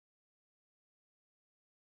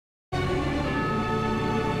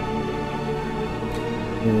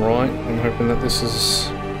Right, I'm hoping that this is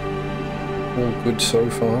all good so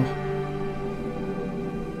far.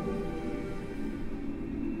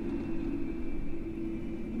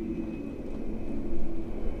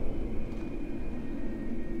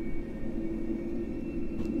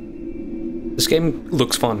 This game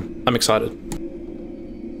looks fun. I'm excited.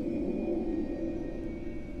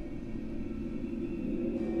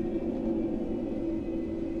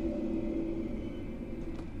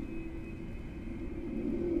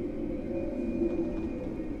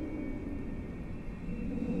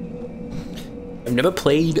 I've never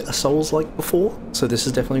played a Souls-like before, so this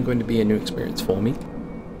is definitely going to be a new experience for me.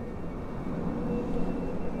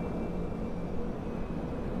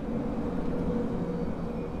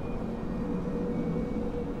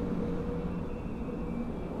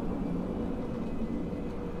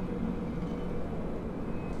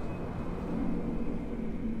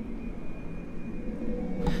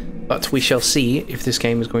 But we shall see if this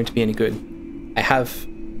game is going to be any good. I have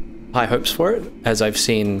high hopes for it, as I've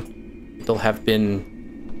seen people have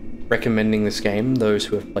been recommending this game, those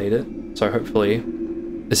who have played it. So hopefully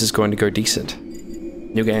this is going to go decent.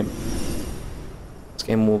 New game. This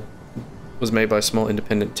game was made by a small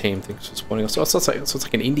independent team. Thanks for supporting us. So it's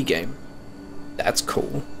like an indie game. That's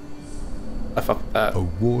cool. I fuck with that. A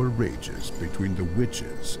war rages between the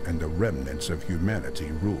witches and the remnants of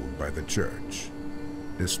humanity ruled by the church.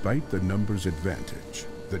 Despite the numbers advantage,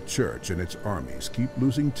 the church and its armies keep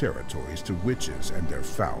losing territories to witches and their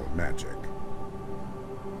foul magic.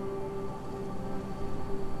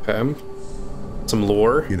 Okay. Some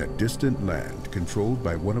lore. In a distant land controlled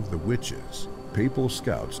by one of the witches, papal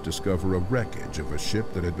scouts discover a wreckage of a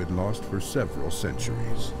ship that had been lost for several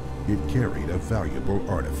centuries. It carried a valuable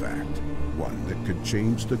artifact, one that could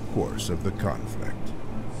change the course of the conflict.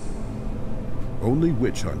 Only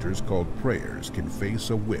witch hunters called prayers can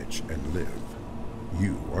face a witch and live.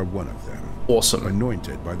 You are one of them. Awesome.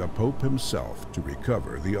 Anointed by the Pope himself to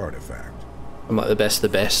recover the artifact. I'm like the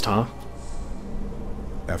best, huh?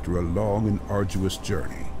 After a long and arduous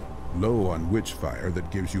journey, low on witchfire that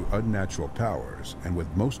gives you unnatural powers, and with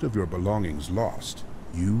most of your belongings lost,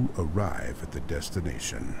 you arrive at the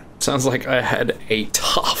destination. Sounds like I had a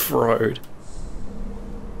tough road.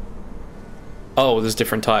 Oh, there's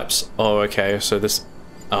different types. Oh, okay, so this...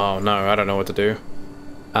 Oh, no, I don't know what to do.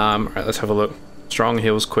 Alright, let's have a look. Strong,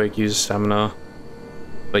 heals quick, uses stamina.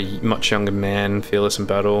 A much younger man, fearless in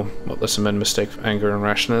battle. What lesser men mistake for anger and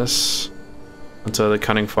rashness. Until the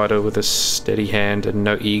cunning fighter with a steady hand and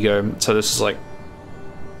no ego. So this is like...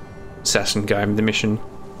 Assassin guy. The mission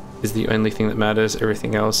is the only thing that matters.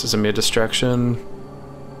 Everything else is a mere distraction.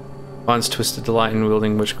 Finds twisted delight in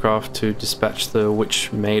wielding witchcraft to dispatch the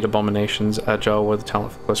witch-made abominations. Agile with a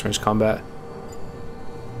talent for close-range combat.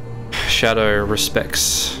 Shadow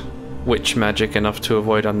respects witch magic enough to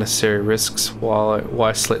avoid unnecessary risks, while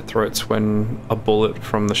why slit throats when a bullet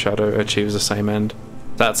from the shadow achieves the same end.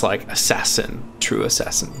 That's like assassin, true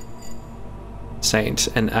assassin. Saint,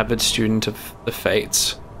 an avid student of the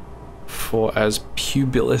fates, for as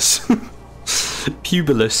pubulus,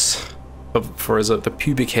 for as the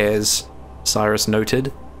pubic hairs, Cyrus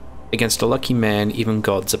noted, against a lucky man, even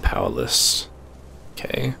gods are powerless.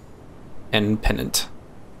 Okay. And pennant.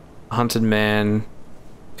 A hunted man,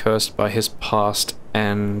 cursed by his past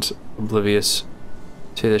and oblivious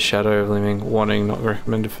to the shadow of living, warning not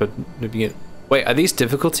recommended for newbie. Wait, are these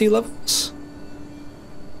difficulty levels?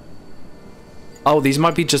 Oh, these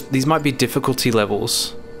might be difficulty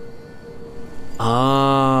levels.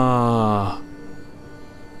 Ah.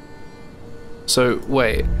 So,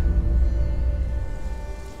 wait.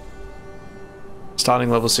 Starting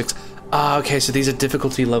level 6. Ah, okay, so these are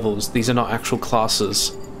difficulty levels. These are not actual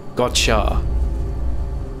classes. Gotcha.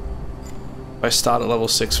 If I start at level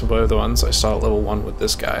 6 for both the ones, I start at level 1 with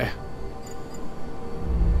this guy.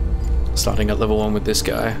 Starting at level 1 with this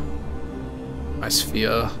guy. My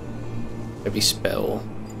sphere. Heavy spell.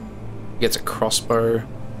 Gets a crossbow,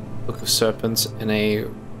 Book of Serpents, and a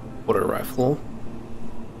auto rifle.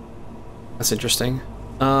 That's interesting.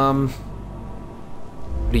 What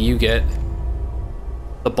do you get?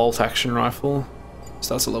 The bolt action rifle.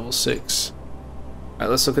 Starts at level 6. Alright,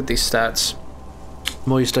 let's look at these stats. The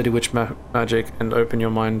more you study witch magic and open your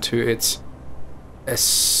mind to its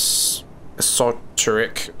esoteric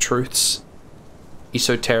truths.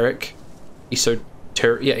 Esoteric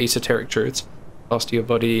truths. Faster your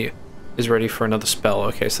body is ready for another spell.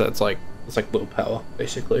 Okay, so it's like willpower,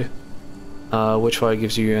 basically. Witchfire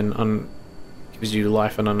gives you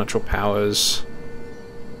life and unnatural powers.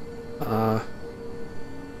 And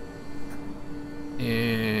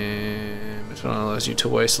it allows you to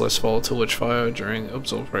waste less volatile witchfire during the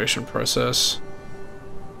absorption process.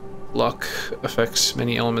 luck affects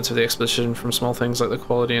many elements of the expedition, from small things like the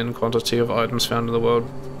quality and quantity of items found in the world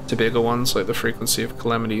to bigger ones like the frequency of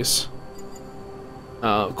calamities.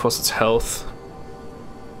 Of course, it's health.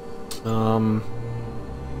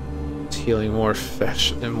 It's healing more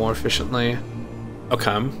efficiently.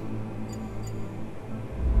 Okay.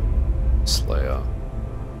 Slayer.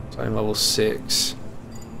 Starting level 6.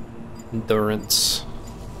 Endurance.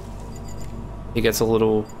 He gets a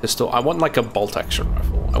little pistol. I want like a bolt action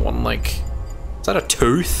rifle. I want like... Is that a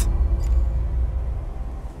tooth?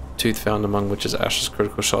 Tooth found among witches' ashes.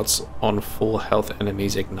 Critical shots on full health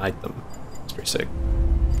enemies ignite them. That's pretty sick.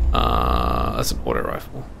 That's an auto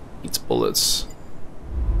rifle. Eats bullets.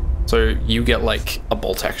 So you get like a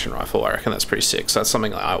bolt action rifle. I reckon that's pretty sick. So that's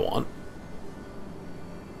something that I want.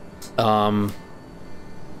 Oh,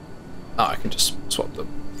 I can just swap them,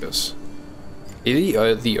 because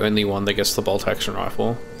you're the only one that gets the bolt action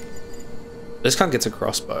rifle. This kind gets a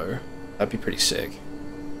crossbow. That'd be pretty sick.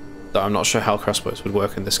 Though I'm not sure how crossbows would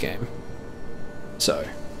work in this game. So,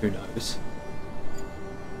 who knows?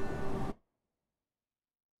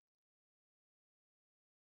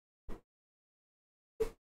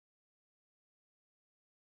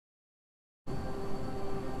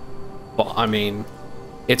 Well, I mean,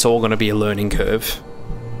 it's all going to be a learning curve.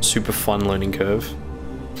 Super fun learning curve.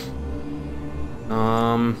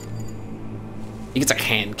 He gets a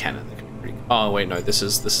hand cannon. That can be pretty. Oh wait, no. This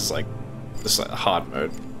is like a hard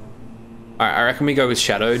mode. Alright, I reckon we go with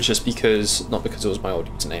Shadow, just because, not because it was my old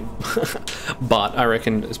username, but I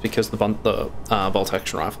reckon it's because the bolt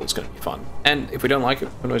action rifle is going to be fun. And if we don't like it,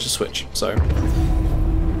 we can always just switch. So,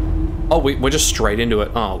 oh, we're just straight into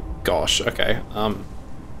it. Oh gosh. Okay.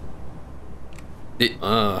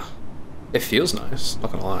 It feels nice,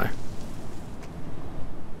 not gonna lie.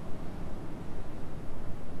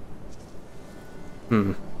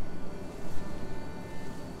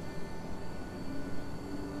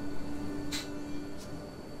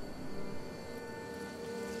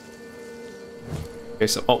 Okay,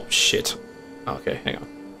 so, oh shit. Okay, hang on.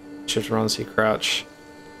 Shift run, see crouch.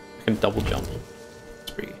 I can double jump.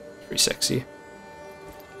 It's pretty sexy.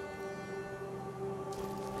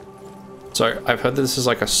 So I've heard that this is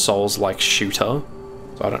like a Souls-like shooter.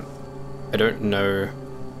 So I don't know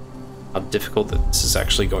how difficult that this is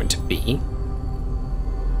actually going to be.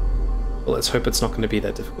 But let's hope it's not going to be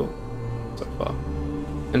that difficult so far.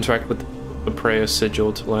 Interact with the prayer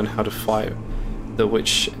sigil to learn how to fight the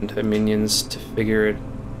witch and her minions to figure it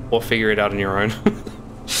out on your own.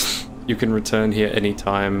 You can return here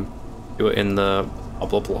anytime you're in the blah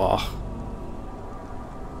blah blah.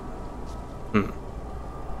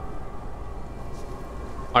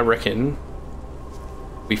 I reckon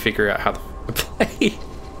we figure out how to play.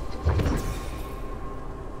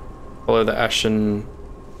 Follow the ashen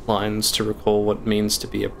lines to recall what it means to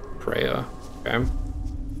be a prayer. Okay.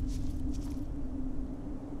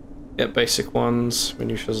 Get basic ones.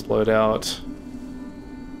 Minutia's load out.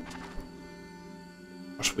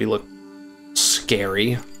 Gosh, we look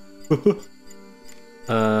scary.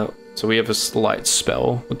 So we have a slight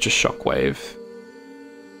spell with just shockwave.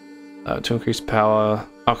 To increase power.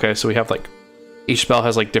 Okay, so we have like, each spell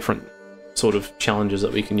has like different sort of challenges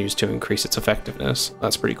that we can use to increase its effectiveness.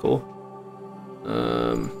 That's pretty cool.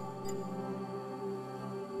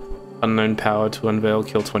 Unknown power to unveil,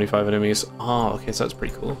 kill 25 enemies. Oh, okay, so that's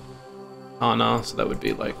pretty cool. Oh no, so that would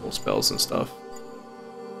be like all spells and stuff.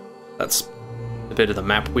 That's a bit of the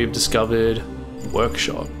map we've discovered.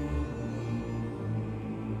 Workshop.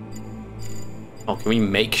 Oh, can we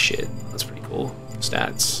make shit? That's pretty cool.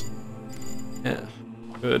 Stats. Yeah,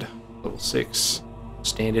 good. Level 6.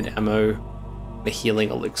 Standard ammo. The healing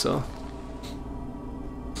elixir.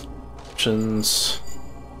 Options.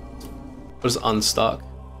 What is unstuck?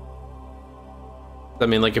 I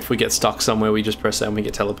mean, like, if we get stuck somewhere, we just press that and we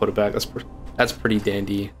get teleported back. That's pretty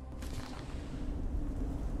dandy.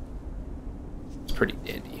 It's pretty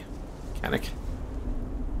dandy mechanic.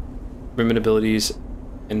 Movement abilities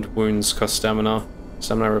and wounds cost stamina.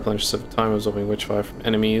 Stamina replenishes over time, absorbing Witchfire from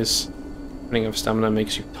enemies. Running of stamina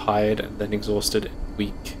makes you tired and then exhausted and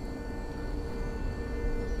weak.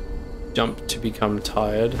 Jump to become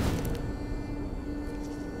tired.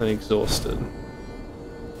 Then exhausted.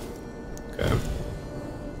 Okay.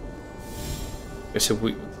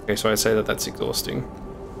 Okay, so I'd say that that's exhausting.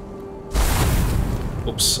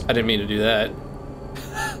 Oops, I didn't mean to do that.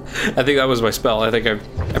 I think that was my spell. I think I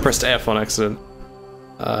pressed F on accident.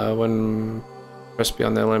 When pressed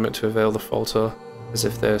beyond their limit to avail the falter, as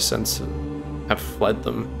if their senses have fled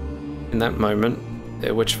them. In that moment,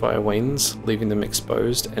 their witchfire wanes, leaving them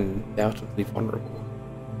exposed and undoubtedly vulnerable.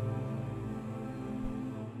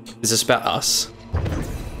 Is this about us?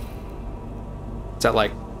 Is that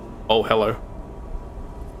like... Oh, hello.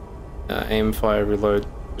 Aim, fire, reload,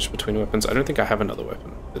 switch between weapons. I don't think I have another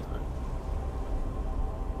weapon.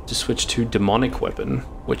 To switch to demonic weapon,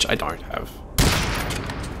 which I don't have.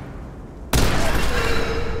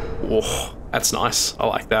 Oh, that's nice. I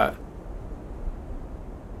like that.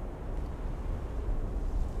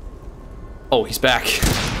 Oh, he's back.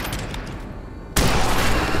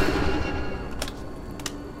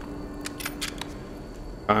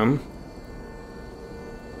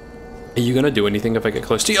 Are you gonna do anything if I get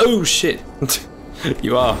close to you? Oh shit!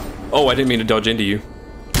 You are. Oh, I didn't mean to dodge into you.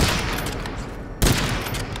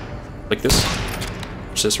 Like this.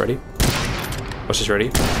 Watch this, ready? Watch this,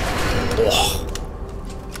 ready? Oh.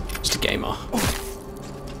 Just a gamer.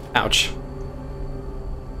 Ouch.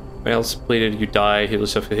 When else bleeded, you die. Heal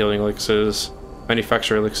yourself with healing elixirs.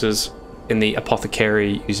 Manufacture elixirs in the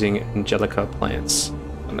apothecary using angelica plants.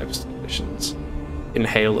 Unnecessary conditions.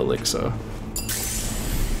 Inhale elixir.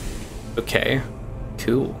 Okay.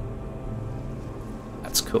 Cool.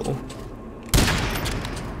 That's cool.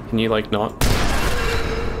 Can you like not?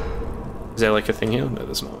 Is there like a thing here? No,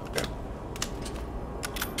 there's not. Okay.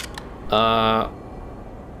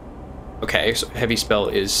 Okay, so heavy spell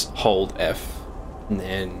is hold F, and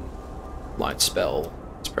then light spell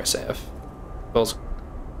is press F. Spells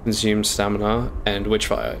consume stamina and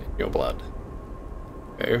witchfire in your blood.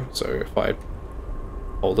 Okay, so if I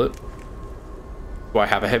hold it, do I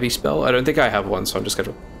have a heavy spell? I don't think I have one, so I'm just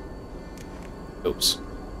gonna... Oops.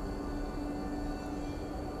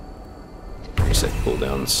 Reset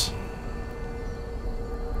cooldowns.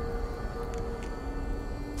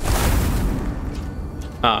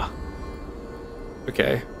 Ah.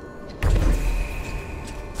 Okay.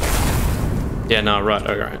 Yeah, no, right,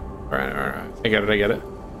 alright. Alright. I get it.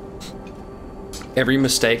 Every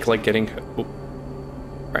mistake like getting hurt. Oh.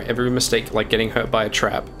 Right, every mistake like getting hurt by a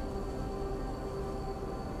trap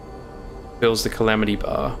fills the calamity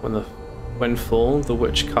bar. When full, the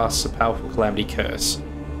witch casts a powerful calamity curse.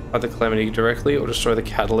 Fight the calamity directly or destroy the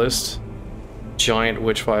catalyst. Giant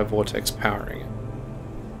witchfire vortex powering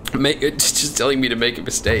it. It's just telling me to make a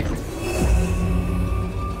mistake.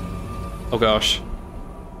 Oh gosh.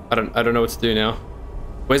 I don't know what to do now.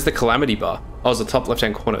 Where's the calamity bar? Oh, it's the top left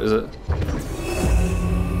hand corner, is it?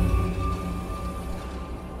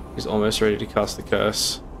 He's almost ready to cast the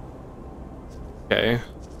curse. Okay.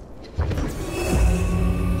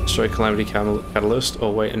 Destroy calamity catalyst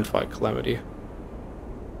or wait and fight calamity.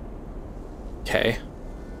 Okay.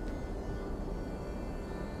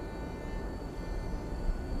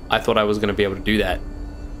 I thought I was going to be able to do that.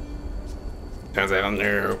 Turns out,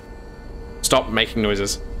 no. Stop making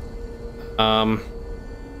noises. Let's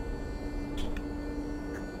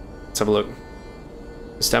have a look.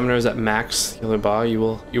 The stamina is at max. Yellow bar.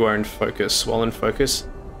 You are in focus. While in focus,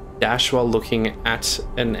 dash while looking at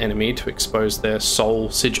an enemy to expose their soul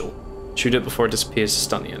sigil. Shoot it before it disappears to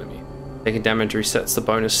stun the enemy. Taking damage resets the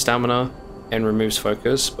bonus stamina and removes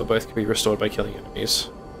focus, but both can be restored by killing enemies.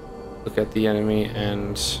 Look at the enemy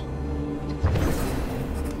and...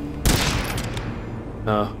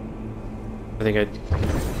 I think I...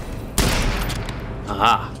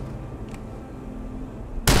 Aha!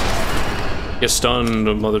 You're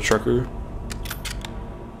stunned, mother trucker.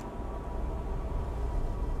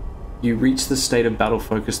 You reach the state of battle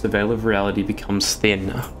focus, the veil of reality becomes thin.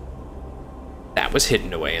 That was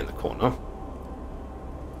hidden away in the corner.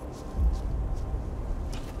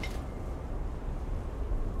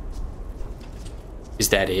 Is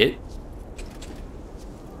that it?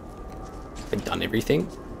 I've done everything?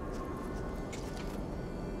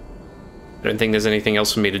 I don't think there's anything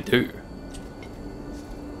else for me to do.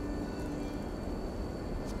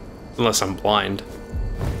 Unless I'm blind.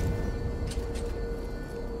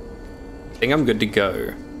 I think I'm good to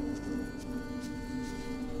go.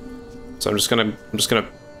 So I'm just gonna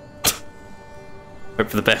hope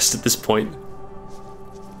for the best at this point.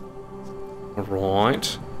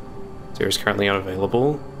 Alright. Zero is currently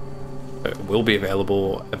unavailable. It will be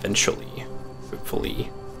available eventually, hopefully.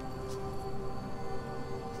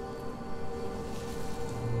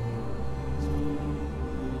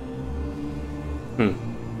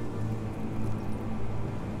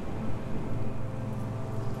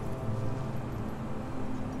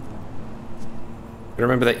 I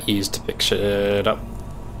remember that E is to pick shit up.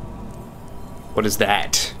 What is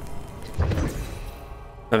that?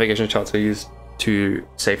 Navigation charts are used to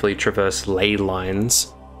safely traverse ley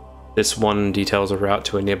lines. This one details a route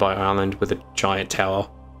to a nearby island with a giant tower.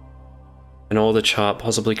 An order chart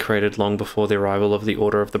possibly created long before the arrival of the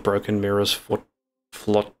Order of the Broken Mirrors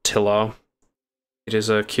flotilla. It is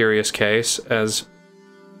a curious case, as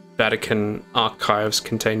Vatican archives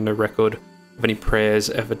contain no record Have any prayers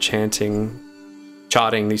ever charting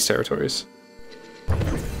these territories?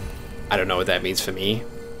 I don't know what that means for me.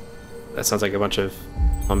 That sounds like a bunch of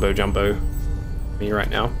mumbo jumbo to me right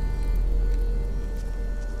now.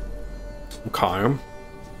 Okay.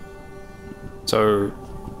 So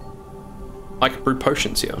I can brew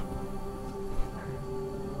potions here.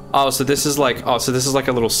 Oh, so this is like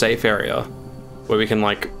a little safe area where we can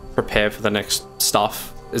like prepare for the next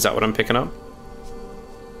stuff. Is that what I'm picking up?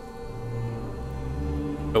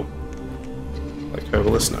 Oh, like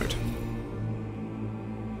herbalist note.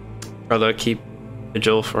 Brother, keep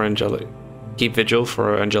vigil for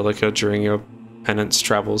Angelica during your penance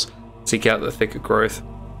travels. Seek out the thicker growth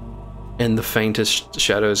and the faintest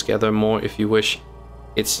shadows. Gather more if you wish.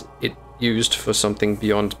 It used for something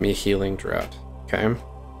beyond mere healing drought. Okay.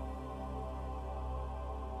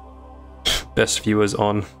 Best viewers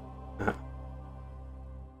on.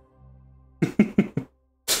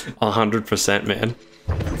 100%, man.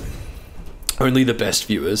 Only the best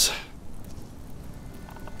viewers.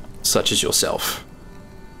 Such as yourself.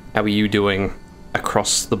 How are you doing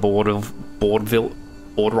across the board of board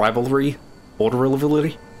rivalry?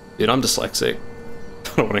 Dude, I'm dyslexic.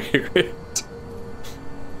 I don't want to hear it.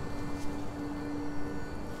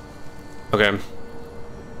 Okay.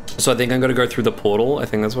 So I think I'm gonna go through the portal. I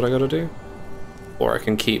think that's what I gotta do. Or I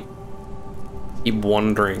can keep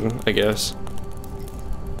wandering, I guess.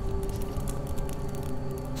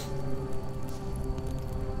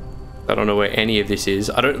 I don't know where any of this is.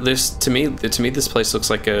 To me this place looks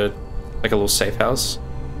like a little safe house.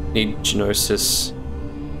 Need Gnosis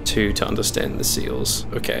 2 to understand the seals.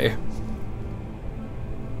 Okay.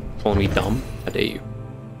 Calling me dumb? How dare you?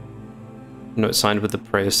 Note signed with the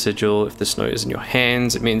prayer sigil. If this note is in your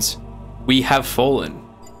hands, it means we have fallen.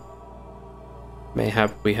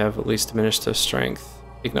 Mayhap we have at least diminished our strength.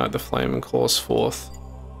 Ignite the flame and call us forth,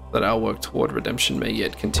 that our work toward redemption may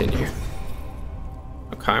yet continue.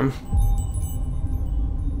 Okay.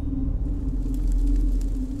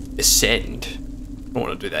 Ascend. I don't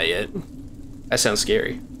want to do that yet. That sounds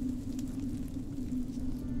scary.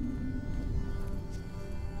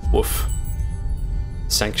 Woof.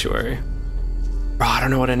 Sanctuary. Bro, I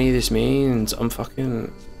don't know what any of this means. I'm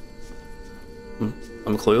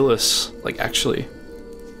clueless. Like, actually.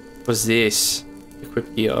 What's this?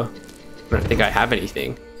 Equip gear. I don't think I have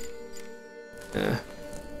anything.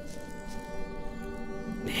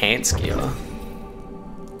 Enhance gear.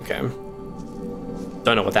 Okay.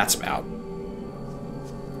 Don't know what that's about.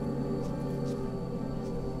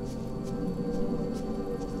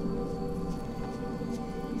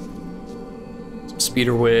 Some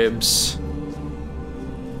speeder webs.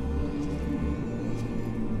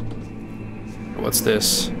 What's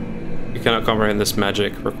this? You cannot comprehend this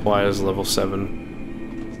magic. Requires level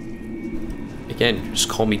 7. Again, just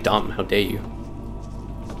call me dumb. How dare you?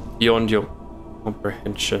 Beyond your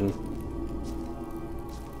comprehension.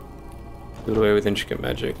 Do away with intricate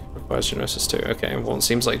magic. Requires Gnosis 2. Okay, well it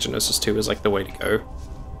seems like Gnosis 2 is like the way to go.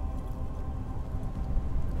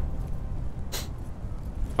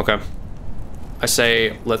 Okay. I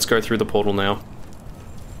say let's go through the portal now.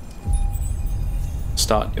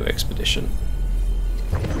 Start new expedition.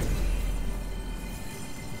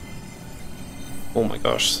 Oh my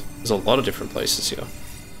gosh, there's a lot of different places here.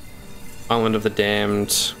 Island of the Damned,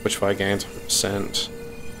 Witchfire gains 100%.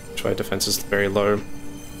 Witchfire defense is very low.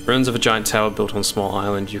 Ruins of a giant tower built on a small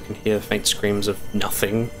island. You can hear faint screams of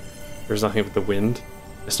nothing. There's nothing but the wind.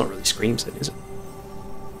 It's not really screams then, is it?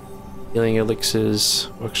 Healing elixirs,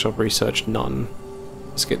 workshop research, none.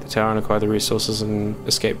 Escape the tower and acquire the resources and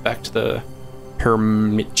escape back to the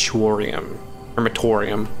Hermitorium.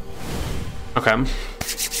 Okay.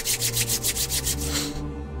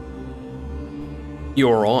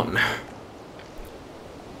 You're on.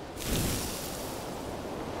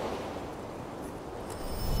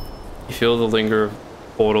 You feel the linger of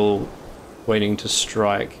portal waiting to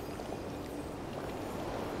strike.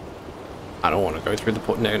 I don't want to go through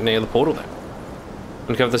the near the portal then.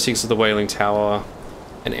 Uncover the secrets of the Wailing Tower,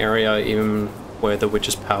 an area even where the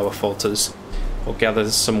witch's power falters. Or gather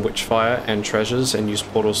some witchfire and treasures and use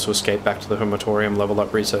portals to escape back to the Hermitorium, level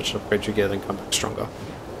up research and upgrade your gear, then come back stronger.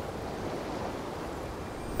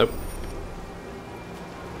 Nope.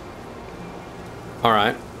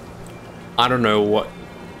 Alright. I don't know what...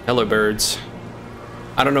 Hello, birds.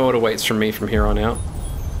 I don't know what awaits from me from here on out.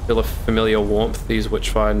 Feel a familiar warmth, these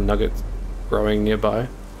witchfire nuggets growing nearby. What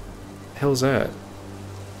the hell's that?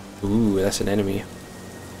 Ooh, that's an enemy.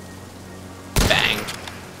 Bang!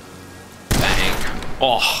 Bang!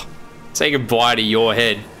 Oh! Say goodbye to your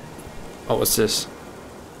head. Oh, what's this?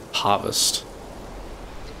 Harvest.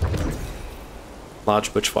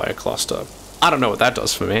 Large witchfire cluster. I don't know what that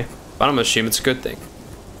does for me, but I'm assuming it's a good thing.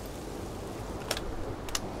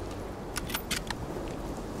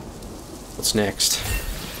 What's next?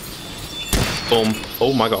 Boom.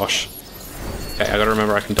 Oh my gosh. Okay, I gotta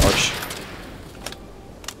remember I can dodge.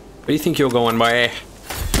 Where do you think you're going, boy?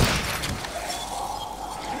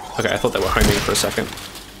 Okay, I thought they were homing for a second.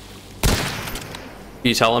 Can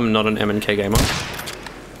you tell I'm not an M&K gamer?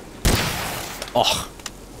 Oh,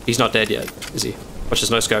 he's not dead yet, is he? Watch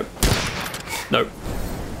his no scope. Nope.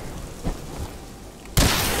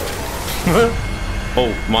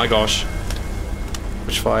 Oh my gosh.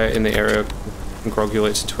 Witchfire in the area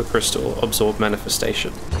conglomerates into a crystal, absorb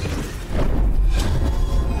manifestation.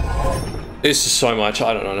 This is so much,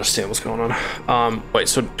 I don't understand what's going on. Wait,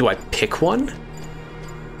 so do I pick one?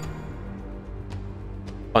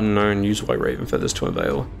 Unknown, use white raven feathers to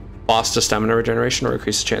unveil. Faster stamina regeneration or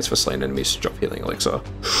increase the chance for slain enemies to drop healing elixir.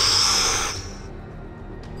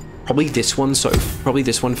 Probably this one, so probably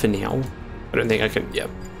this one for now. I don't think I can, yeah.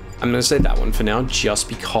 I'm gonna say that one for now, just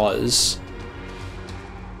because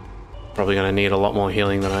probably gonna need a lot more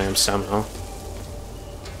healing than I am stamina.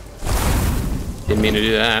 Didn't mean to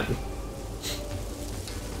do that.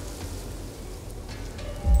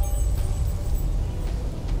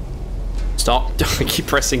 Stop, don't keep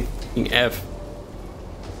pressing F.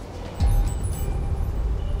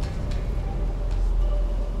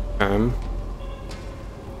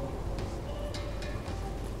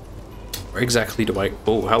 Where exactly do I...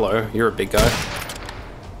 Oh, hello, you're a big guy.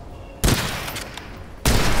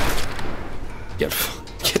 Get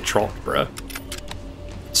dropped, bruh.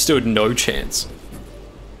 Stood no chance.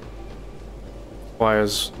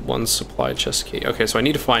 Requires one supply chest key. Okay, so I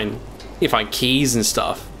need to find keys and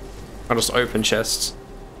stuff. I'll just open chests.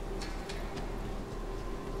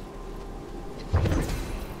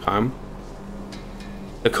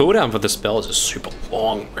 The cooldown for the spells is super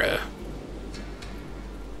long, bruh.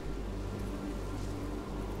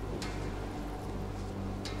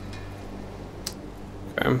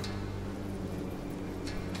 Okay.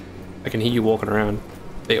 I can hear you walking around.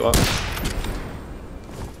 There you are.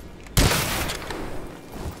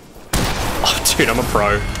 Oh, dude, I'm a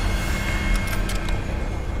pro.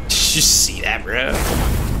 Did you see that, bruh?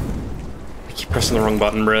 I keep pressing the wrong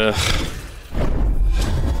button, bruh.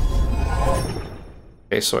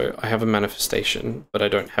 Okay, so I have a manifestation, but I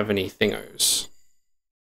don't have any thingos.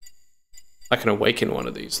 I can awaken one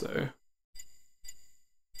of these, though.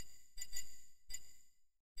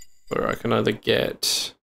 Or I can either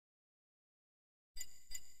get...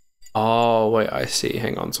 Oh, wait, I see.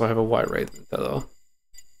 Hang on. So I have a white raven feather.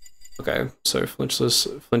 Okay, so flinch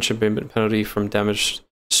and movement penalty from damage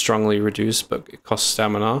strongly reduced, but it costs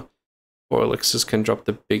stamina. Or elixirs can drop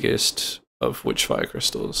the biggest of Witchfire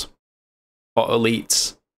crystals. Or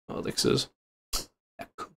elites. Or elixirs. That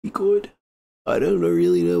could be good. I don't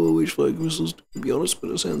really know what Witchfire crystals do, to be honest,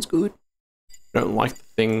 but it sounds good. I don't like the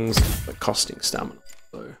things that costing stamina,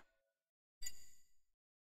 though.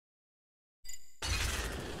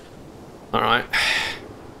 Alright.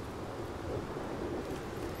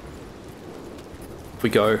 If we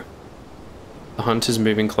go. The hunt is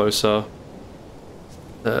moving closer.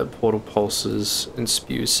 The portal pulses and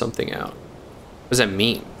spews something out. What does that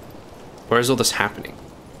mean? Where is all this happening?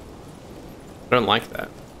 I don't like that.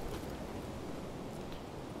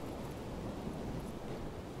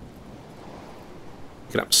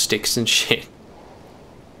 Picking up sticks and shit.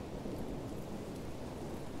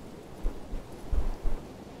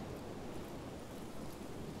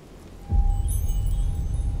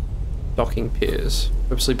 Docking piers,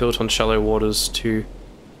 purposely built on shallow waters to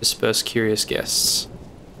disperse curious guests.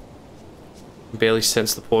 I barely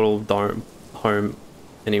sense the portal dome home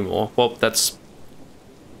anymore. Well, that's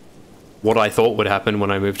what I thought would happen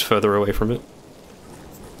when I moved further away from it.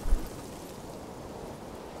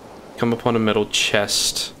 Come upon a metal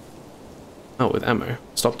chest. Oh, with ammo.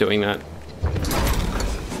 Stop doing that.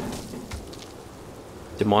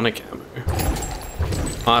 Demonic ammo.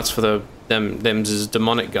 Oh, that's for the them's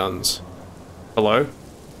demonic guns. Hello?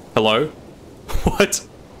 Hello? What?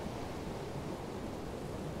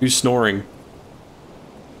 Who's snoring?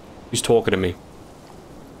 Who's talking to me?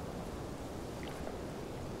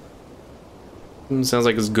 Sounds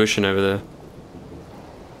like it's gushing over there.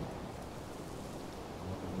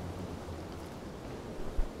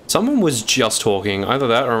 Someone was just talking. Either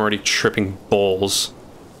that or I'm already tripping balls.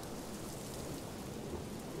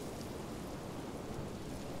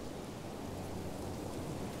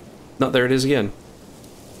 No, there it is again.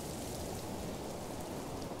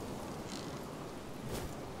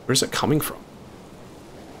 Where's it coming from?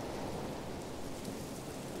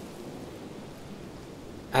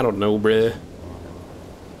 I don't know, bruh.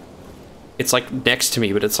 It's like next to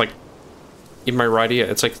me, but it's like in my right ear.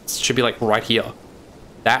 It's like, it should be like right here.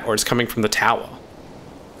 That, or it's coming from the tower.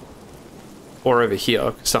 Or over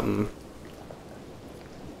here, some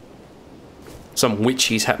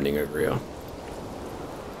witchy's happening over here.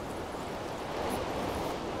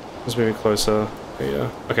 Let's move closer. Yeah.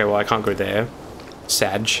 Okay, well I can't go there.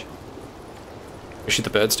 Sag. Shoot the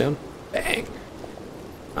birds down. Bang.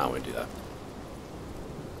 No, I won't do that.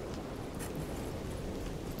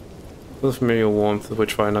 The familiar warmth of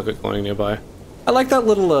Witchfire nugget glowing nearby. I like that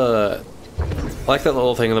little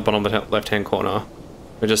thing in the bottom of the left-hand corner.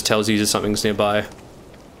 It just tells you something's nearby.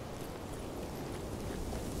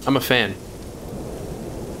 I'm a fan.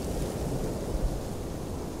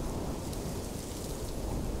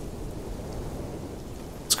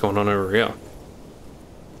 What's going on over here?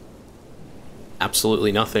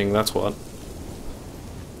 Absolutely nothing, that's what.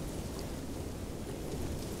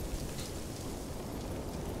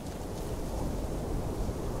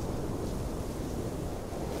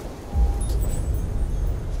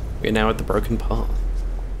 We're now at the broken path.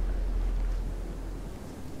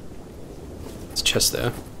 There's a chest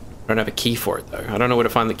there. I don't have a key for it though. I don't know where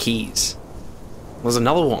to find the keys. There's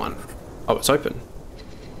another one. Oh, it's open.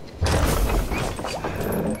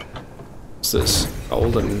 What's this?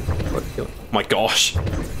 Gold and... Oh my gosh.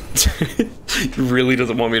 He really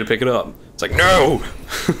doesn't want me to pick it up. It's like, no!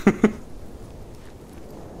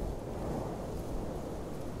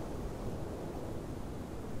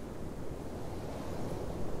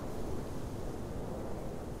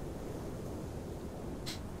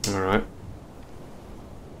 Alright.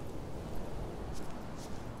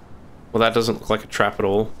 Well, that doesn't look like a trap at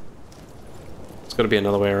all. It's got to be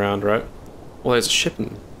another way around, right? Well, there's a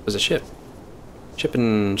shipping. There's a ship.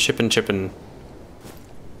 Shipping.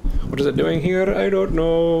 What is it doing here? I don't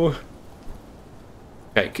know.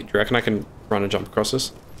 Okay, do you reckon I can run and jump across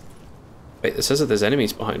this? Wait, it says that there's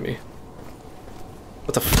enemies behind me.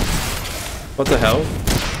 What the f- What the hell?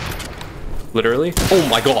 Literally? Oh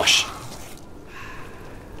my gosh!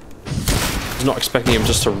 I was not expecting him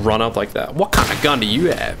just to run up like that. What kind of gun do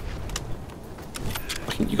you have?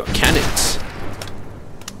 You got cannons.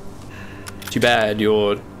 Too bad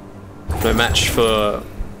you're no match for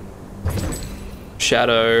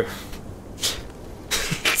Shadow.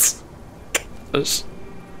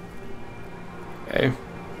 Okay.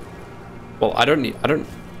 Well, I don't.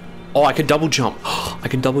 Oh, I can double jump. I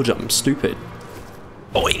can double jump. I'm stupid.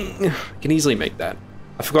 Boing. I can easily make that.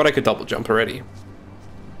 I forgot I could double jump already.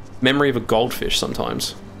 Memory of a goldfish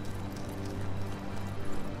sometimes.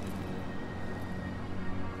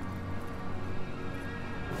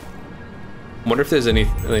 I wonder if there's any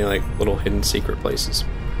like little hidden secret places.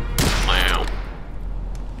 Wow.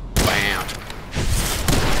 Wow.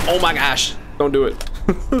 Oh my gosh. Don't do it.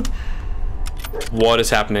 What is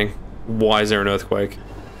happening? Why is there an earthquake?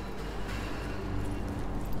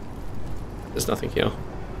 There's nothing here.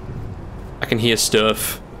 I can hear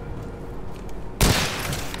stuff.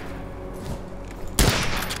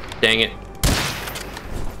 Dang it.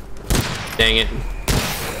 Dang it.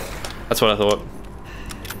 That's what I thought.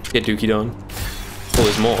 Get Dookie done. Oh,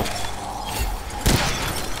 there's more.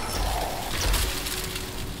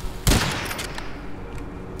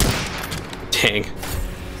 Dang.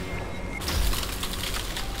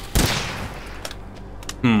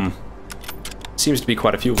 Seems to be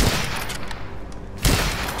quite a few.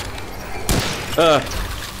 I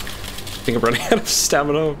think I'm running out of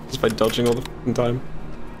stamina just by dodging all the fucking time.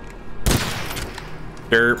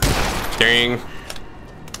 Derp. Dang.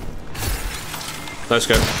 No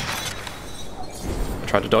scope. I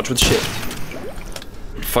tried to dodge with shit.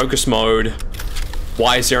 Focus mode.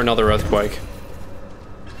 Why is there another earthquake?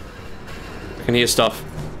 I can hear stuff.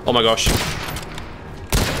 Oh my gosh.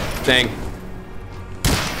 Dang.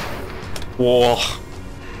 Whoa.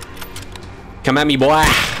 Come at me, boy.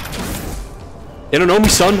 You don't know me,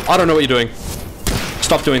 son. I don't know what you're doing.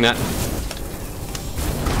 Stop doing that.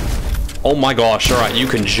 Oh my gosh. Alright, you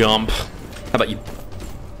can jump. How about you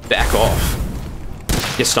back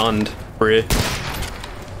off? You're stunned, bruh.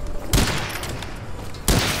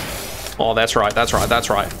 Oh, that's right, that's right, that's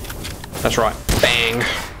right. That's right. Bang.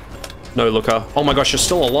 No looker. Oh my gosh, you're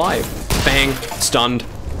still alive. Bang. Stunned.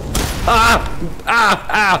 Ah!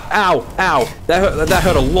 Ah! Ow! Ow! Ow! That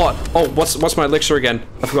hurt a lot. Oh, what's my elixir again?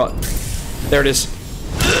 I forgot. There it is.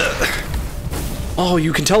 Oh,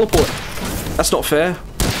 you can teleport. That's not fair.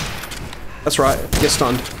 That's right. Get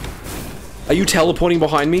stunned. Are you teleporting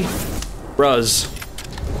behind me? Ruz.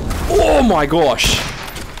 Oh my gosh.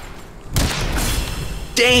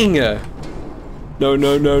 Dang. No,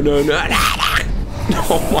 no, no, no, no.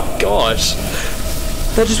 Oh my gosh.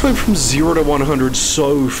 That just went from 0 to 100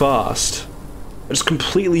 so fast. just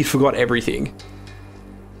completely forgot everything.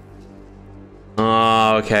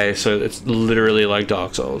 Ah, okay, so it's literally like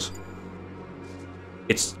Dark Souls.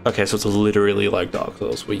 It's okay, so it's literally like Dark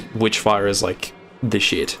Souls. Witchfire is like the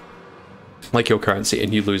shit, like your currency,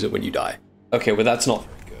 and you lose it when you die. Okay, well that's not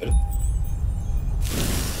very good.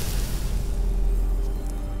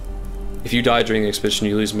 If you die during the expedition,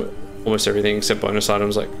 you lose almost everything except bonus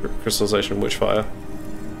items like crystallization, witchfire,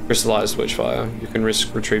 crystallized witchfire. You can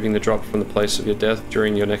risk retrieving the drop from the place of your death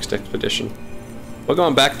during your next expedition. We're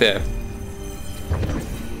going back there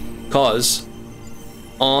because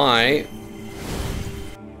I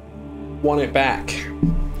want it back.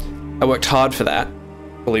 I worked hard for that,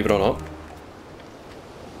 believe it or not.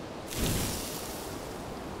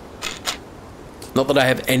 Not that I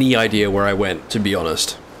have any idea where I went, to be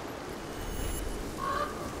honest.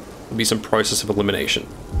 There'll be some process of elimination.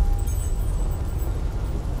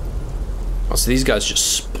 Oh, so these guys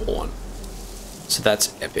just spawn. So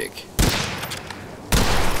that's epic.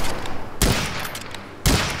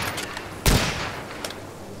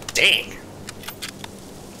 Dang.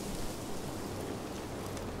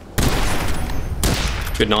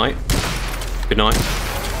 Good night. Good night.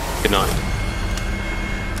 Good night.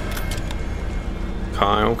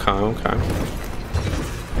 Okay.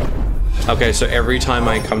 Okay, so every time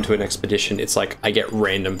I come to an expedition, it's like I get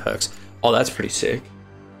random perks. Oh, that's pretty sick.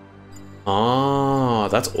 Oh,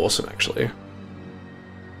 that's awesome, actually.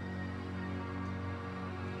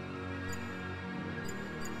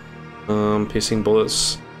 Piercing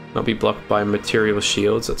bullets not be blocked by material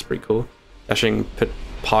shields. That's pretty cool. Dashing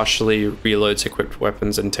partially reloads equipped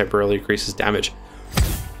weapons and temporarily increases damage.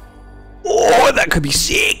 Oh, that could be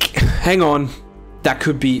sick. Hang on. That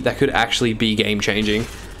could actually be game changing.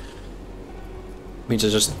 Means I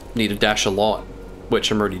just need to dash a lot,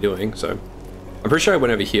 which I'm already doing, so. I'm pretty sure I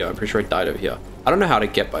went over here. I'm pretty sure I died over here. I don't know how to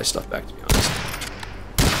get my stuff back, to be honest.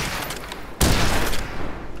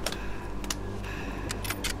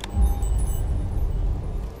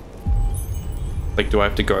 Like, do I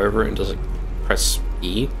have to go over it and just like press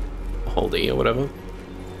E? Hold E or whatever?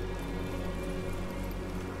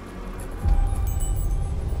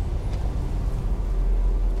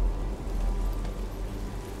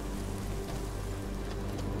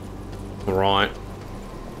 Alright.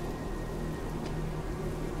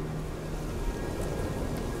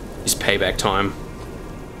 It's payback time.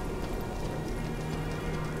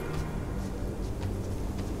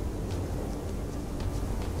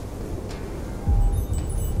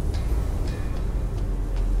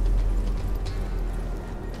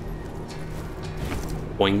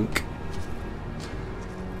 Boink.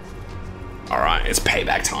 Alright, it's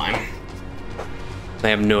payback time.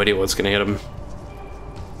 They have no idea what's gonna hit them.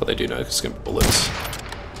 But they do know because it's gonna be bullets.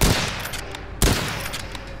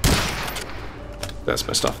 That's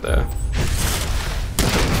my stuff there.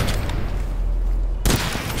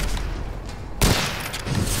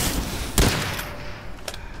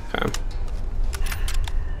 Okay.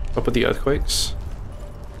 Up with the earthquakes.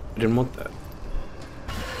 I didn't want that.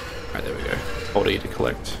 Alright, there we go. Hold E to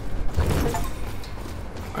collect.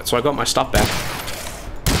 Alright, so I got my stuff back.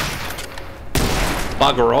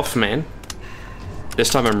 Bugger off, man. This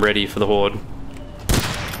time I'm ready for the horde.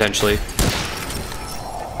 Potentially.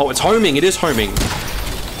 Oh, it's homing. It is homing.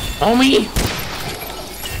 Homie!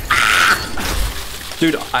 Ah!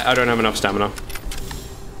 Dude, I don't have enough stamina.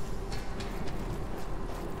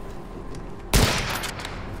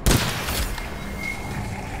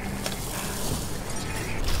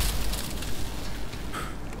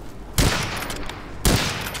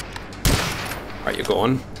 Alright, you're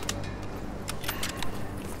gone.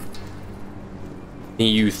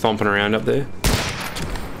 You thumping around up there?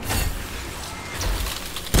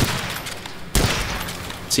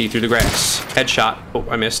 See through the grass. Headshot. Oh,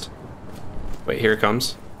 I missed. Wait, here it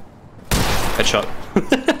comes. Headshot.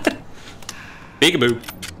 Peekaboo.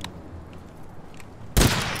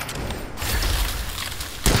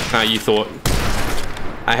 Ah, you thought.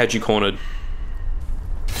 I had you cornered.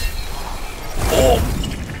 Oh!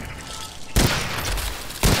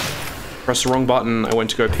 Pressed the wrong button. I went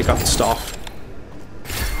to go pick up the stuff.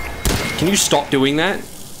 Can you stop doing that?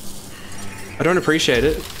 I don't appreciate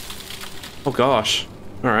it. Oh gosh.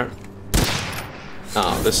 Alright.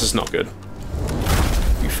 Oh, this is not good.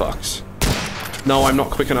 You fucks. No, I'm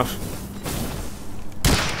not quick enough.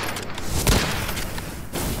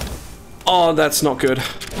 Oh, that's not good.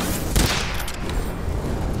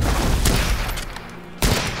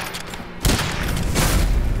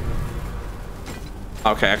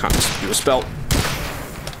 Okay, I can't just do a spell.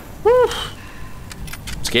 Woo!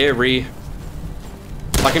 Scary.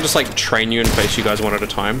 If I can just like train you and face you guys one at a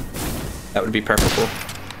time, that would be preferable.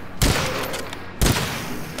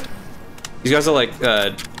 These guys are like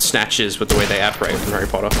snatches with the way they apparate from Harry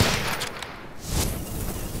Potter.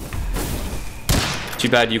 Too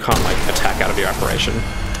bad you can't like attack out of your apparition.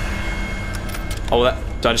 Oh,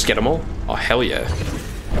 did I just get them all? Oh, hell yeah.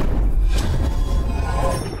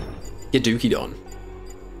 Get dookie on.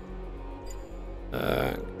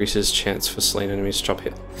 Increases chance for slain enemies to drop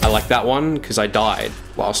hit. I like that one because I died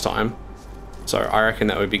last time. So I reckon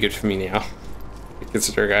that would be good for me now.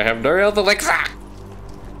 Considering I have no health elixir.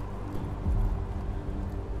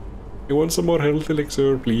 You want some more health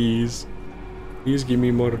elixir, please? Please give me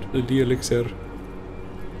more the elixir.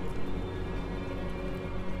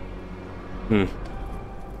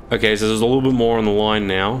 Okay, so there's a little bit more on the line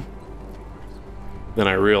now than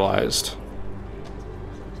I realized.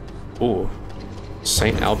 Ooh,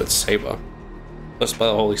 Saint Albert's Saber. Blessed by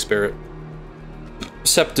the Holy Spirit.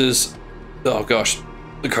 Scepters. Oh gosh,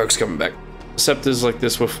 the coke's coming back. Scepters like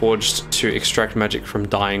this were forged to extract magic from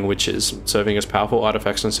dying witches, serving as powerful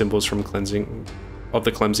artifacts and symbols from cleansing of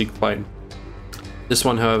the clumsy plane. This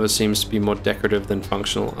one, however, seems to be more decorative than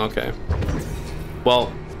functional. Okay.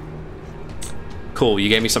 Well, cool. You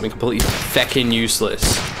gave me something completely feckin'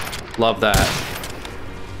 useless. Love that.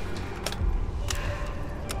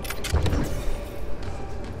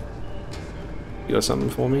 You got something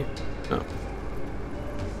for me? No.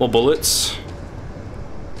 More bullets.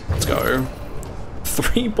 Let's go.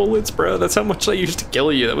 3 bullets, bro. That's how much I used to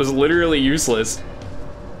kill you. That was literally useless.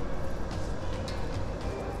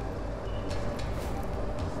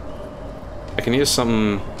 I can hear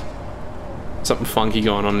something funky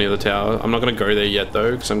going on near the tower. I'm not gonna go there yet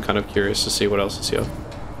though, because I'm kind of curious to see what else is here.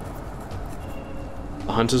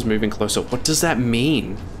 The hunter's moving closer. What does that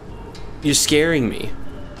mean? You're scaring me.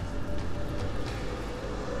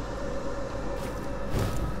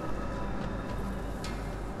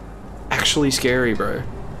 Actually scary, bro.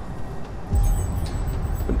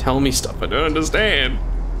 Don't tell me stuff I don't understand.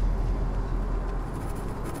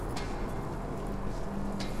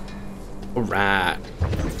 All right.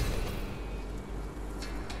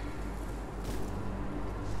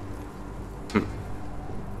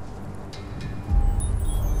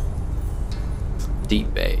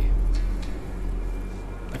 Deep Bay.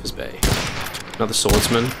 Life Bay. Another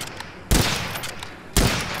swordsman.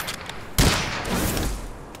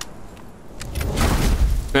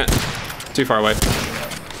 Too far away.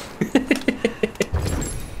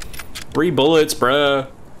 3 bullets, bruh.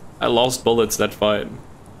 I lost bullets that fight.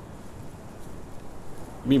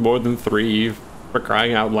 Give me more than 3 for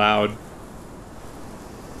crying out loud.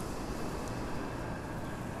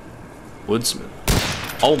 Woodsman.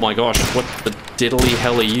 Oh my gosh, what the diddly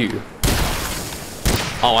hell are you?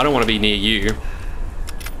 Oh, I don't want to be near you.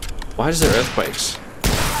 Why is there earthquakes?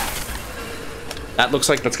 That looks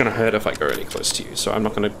like that's gonna hurt if I go any close to you, so I'm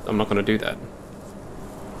not gonna do that.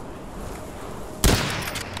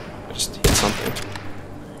 I just hit something.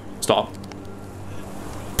 Stop.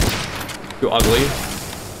 You're ugly.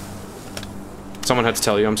 Someone had to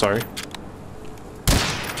tell you, I'm sorry.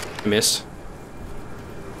 I missed.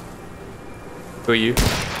 Who are you?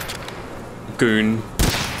 Goon.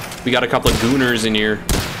 We got a couple of gooners in here.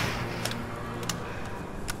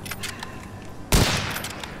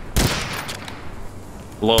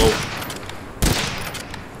 Low.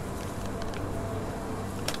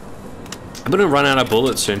 I'm gonna run out of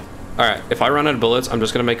bullets soon. Alright, if I run out of bullets, I'm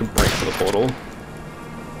just gonna make a break for the portal.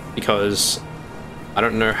 Because I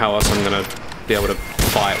don't know how else I'm gonna be able to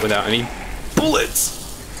fight without any bullets.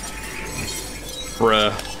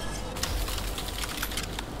 Bruh.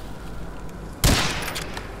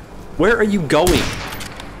 Where are you going?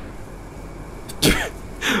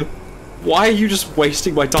 Why are you just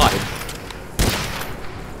wasting my time?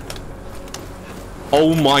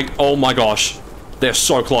 Oh my gosh. They're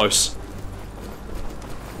so close.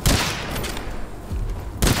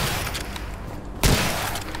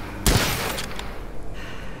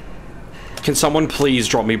 Can someone please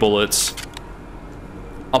drop me bullets?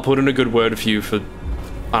 I'll put in a good word for you for,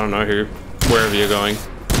 I don't know who, wherever you're going.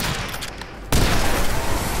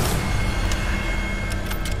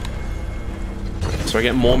 So I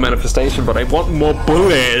get more manifestation, but I want more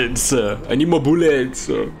bullets. I need more bullets.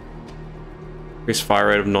 Increase fire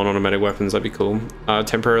rate of non-automatic weapons, that'd be cool.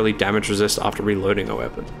 Temporarily damage resist after reloading a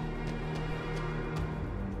weapon.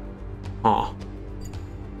 Oh.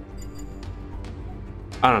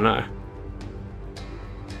 I don't know.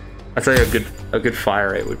 I'd say a good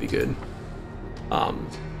fire rate would be good. What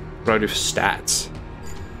do I do for stats?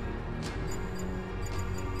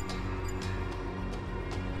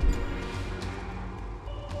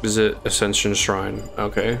 Visit Ascension Shrine.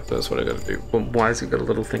 Okay, that's what I gotta do. Well, why has it got a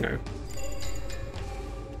little thingo?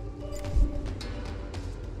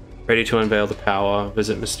 Ready to unveil the power.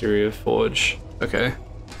 Visit Mysteria Forge. Okay.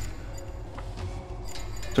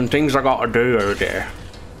 Some things I gotta do over there.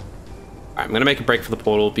 Alright, I'm gonna make a break for the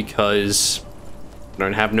portal because I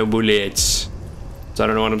don't have no bullets. So I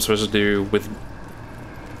don't know what I'm supposed to do with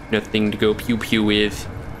nothing to go pew pew with.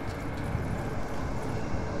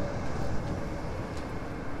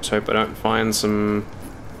 Just hope I don't find some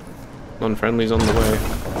non-friendlies on the way.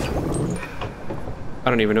 I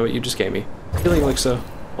don't even know what you just gave me. Healing elixir.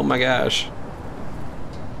 Oh my gosh.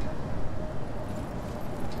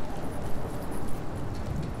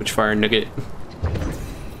 Witchfire nugget.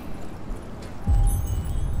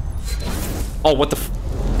 Oh, what the f-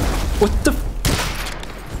 What the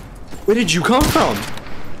f- Where did you come from?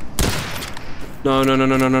 No, no, no,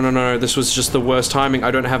 no, no, no, no, no. This was just the worst timing.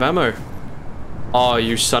 I don't have ammo. Oh,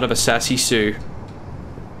 you son of a sassy Sue.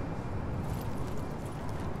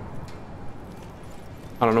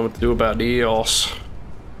 I don't know what to do about Eos.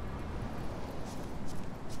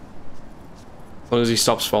 As long as he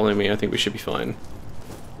stops following me, I think we should be fine.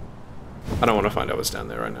 I don't want to find out what's down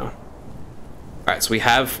there right now. Alright, so we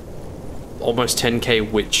have almost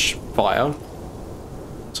 10k Witchfire.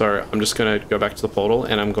 So I'm just gonna go back to the portal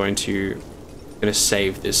and I'm gonna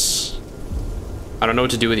save this. I don't know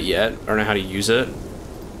what to do with it yet. I don't know how to use it.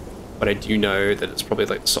 But I do know that it's probably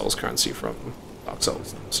like the Souls currency from Dark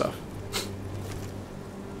Souls and stuff.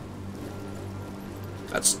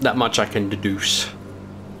 That's that much I can deduce.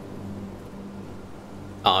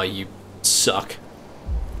 Ah, you suck.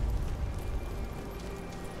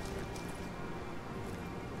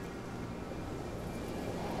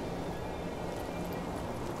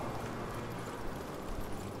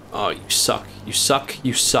 Oh, you suck. You suck.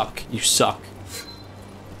 You suck. You suck.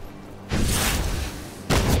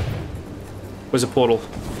 Where's the portal?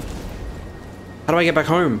 How do I get back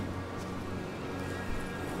home?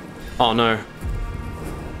 Oh no.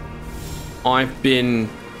 I've been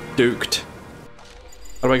duked.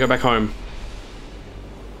 How do I go back home?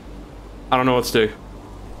 I don't know what to do.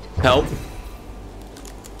 Help.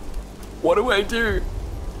 What do I do?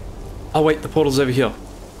 Oh wait, the portal's over here.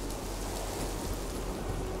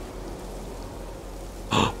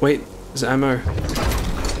 Wait, there's ammo.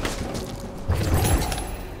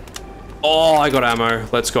 Oh, I got ammo.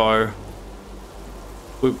 Let's go.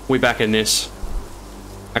 We back in this.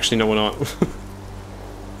 Actually, no, we're not.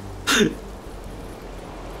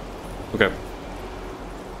 Okay.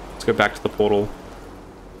 Let's go back to the portal.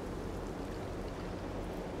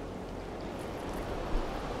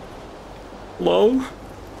 Hello?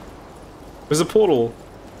 Where's the portal?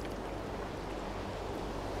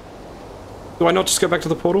 Do I not just go back to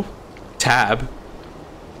the portal? Tab?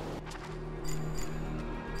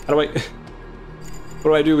 How do I... What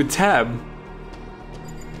do I do with tab?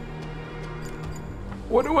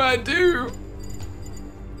 What do I do?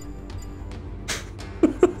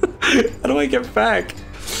 How do I get back?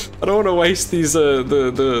 I don't want to waste these,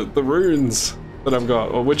 the runes that I've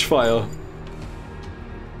got, or Witchfire.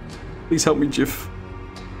 Please help me, Jiff.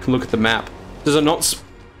 I can look at the map. Does it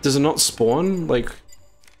not spawn, like...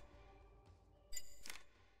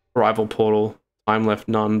 Arrival portal. Time left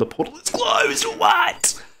none. The portal is closed.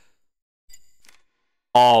 What?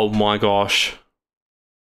 Oh my gosh.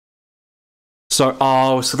 So,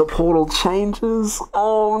 oh, so the portal changes.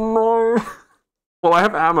 Oh no. Well, I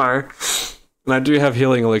have ammo. And I do have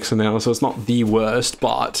healing elixir now, so it's not the worst,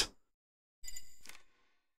 but...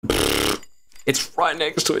 It's right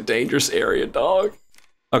next to a dangerous area, dog.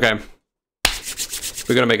 Okay.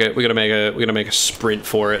 We're gonna make a sprint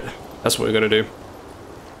for it. That's what we're gonna do.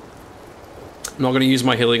 I'm not going to use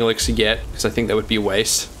my healing elixir yet, because I think that would be a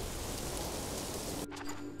waste.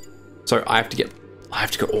 So I have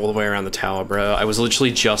to go all the way around the tower, bro. I was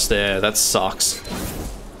literally just there. That sucks.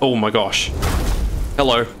 Oh my gosh.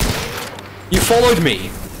 Hello. You followed me.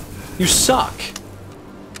 You suck.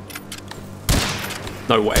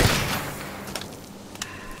 No way.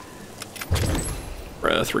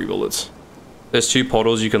 Bruh, 3 bullets. There's 2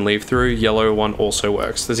 portals you can leave through. Yellow one also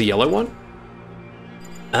works. There's a yellow one?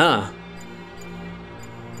 Ah.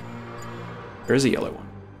 There is a yellow one.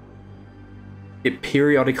 It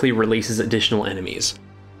periodically releases additional enemies.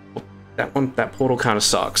 Well, that portal kind of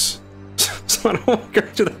sucks. So I don't want to go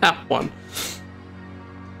to that one.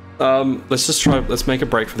 Let's make a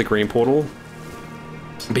break for the green portal.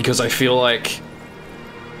 Because I feel like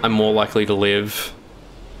I'm more likely to live.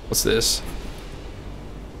 What's this?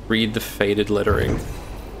 Read the faded lettering.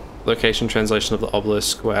 Location translation of the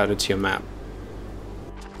obelisk were added to your map.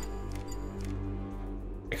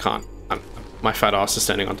 I can't. My fat ass is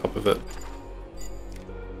standing on top of it.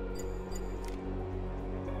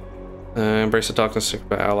 Embrace the darkness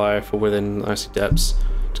by ally for within icy depths.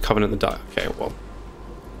 Covenant in the Dark. Okay, well.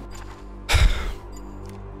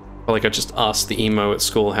 Like I just asked the emo at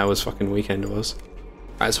school how his fucking weekend was.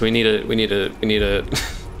 Alright, so we need to need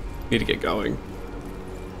to get going.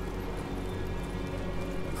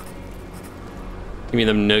 Give me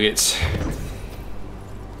them nuggets.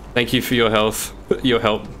 Thank you for your health. Your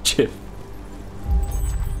help, Chip.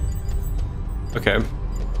 Okay.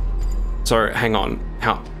 So hang on.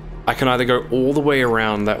 How? I can either go all the way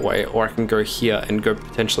around that way, or I can go here and go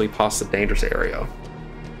potentially past the dangerous area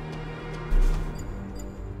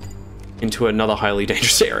into another highly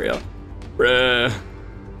dangerous area. Bruh.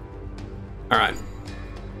 Alright.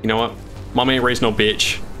 You know what? Mom ain't raised no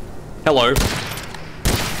bitch. Hello.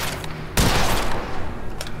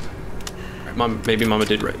 Alright, Mom, maybe Mama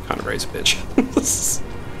did kind of raise a bitch.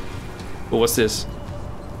 Well, what's this?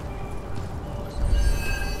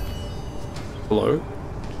 Hello?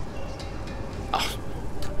 Oh,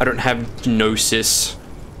 I don't have Gnosis.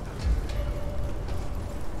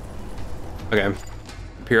 Okay.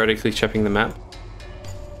 Periodically checking the map.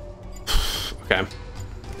 Okay.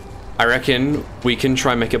 I reckon we can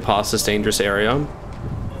try and make it past this dangerous area.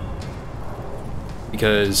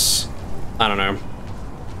 Because, I don't know.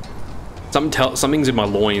 Something's in my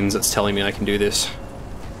loins that's telling me I can do this.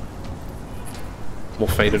 More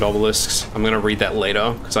faded obelisks. I'm gonna read that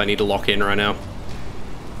later, because I need to lock in right now.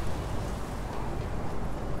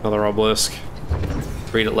 Another obelisk.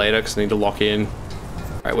 Read it later, because I need to lock in.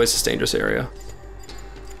 Alright, where's this dangerous area?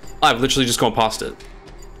 I've literally just gone past it.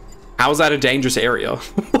 How is that a dangerous area?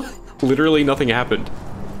 Literally nothing happened.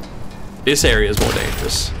 This area is more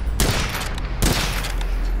dangerous.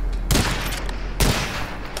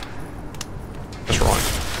 That's right.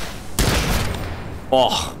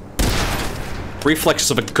 Oh. Reflexes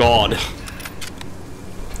of a god.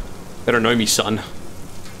 Better know me, son.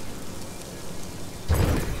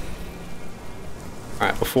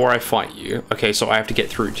 Alright, before I fight you. Okay, so I have to get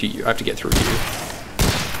through to you. I have to get through you.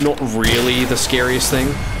 Not really the scariest thing.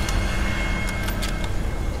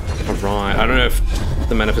 Alright, I don't know if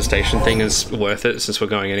the manifestation thing is worth it since we're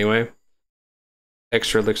going anyway.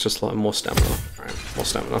 Extra elixir slot, more stamina. Alright, more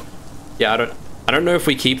stamina. Yeah, I don't know if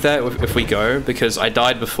we keep that if we go, because I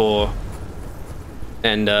died before.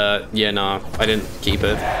 And yeah, nah, I didn't keep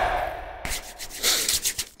it.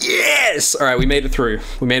 Yes! Alright, we made it through.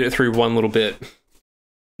 We made it through one little bit.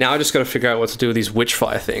 Now I just gotta figure out what to do with these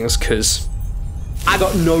Witchfire things, because I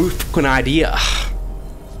got no fucking idea.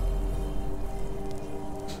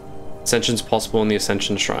 Ascension's possible in the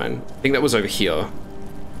Ascension Shrine. I think that was over here.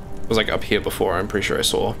 It was like up here before, I'm pretty sure I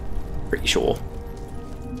saw. Pretty sure.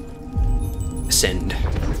 Ascend.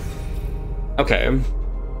 Okay.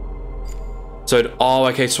 So, oh,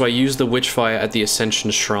 okay, so I used the Witchfire at the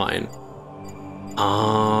Ascension Shrine.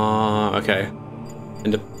 Ah, okay.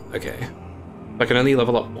 And, okay. I can only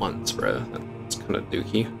level up once, bro. That's kind of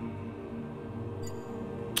dookie.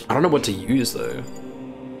 I don't know what to use, though.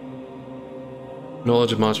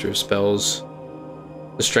 Knowledge of mastery of spells.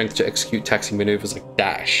 The strength to execute taxing maneuvers like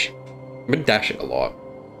dash. I've been dashing a lot.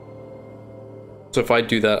 So if I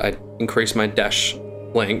do that, I increase my dash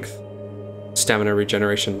length. Stamina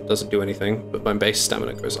regeneration doesn't do anything, but my base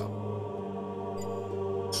stamina goes up.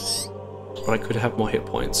 But I could have more hit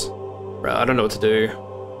points. Bro, I don't know what to do.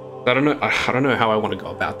 I don't know how I want to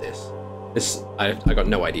go about this. I got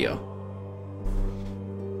no idea.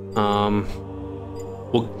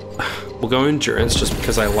 We'll go endurance just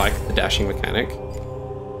because I like the dashing mechanic.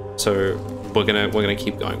 So we're gonna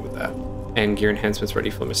keep going with that. And gear enhancements ready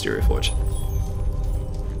for Mysterio Forge.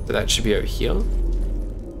 So that should be over here.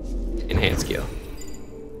 Enhanced gear.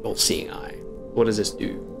 All seeing eye. What does this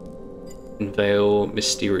do? Unveil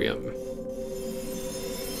Mysterium.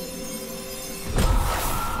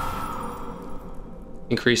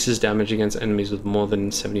 Increases damage against enemies with more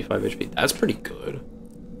than 75 HP. That's pretty good.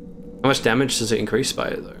 How much damage does it increase by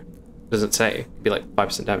it though? Doesn't say. It'd be like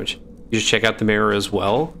 5% damage. You should check out the mirror as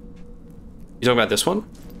well. You talking about this one?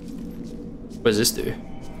 What does this do?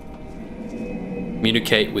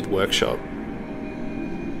 Communicate with workshop.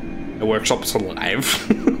 The workshop's alive.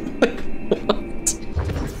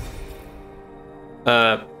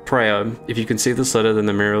 What? Prayer. If you can see this letter, then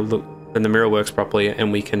the mirror works properly,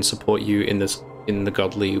 and we can support you in the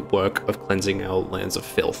godly work of cleansing our lands of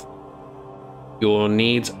filth. Your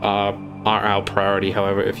needs are our priority,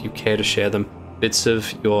 however, if you care to share them, bits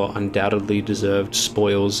of your undoubtedly deserved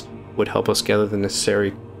spoils would help us gather the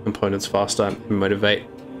necessary components faster and motivate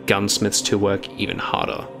gunsmiths to work even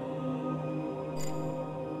harder.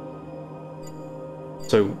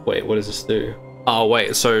 So, wait, what does this do? Oh,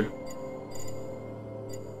 wait, so...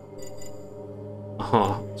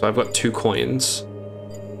 So I've got 2 coins.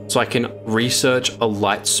 So I can research a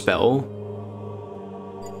light spell.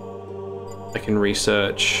 I can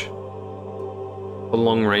research a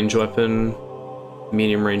long range weapon,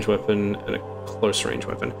 medium range weapon, and a close range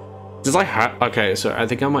weapon. Does I have... Okay, so I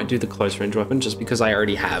think I might do the close range weapon just because I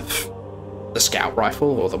already have the scout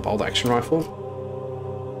rifle or the bolt action rifle.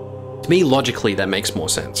 To me, logically, that makes more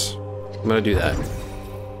sense. I'm gonna do that.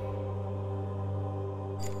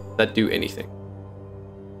 That do anything.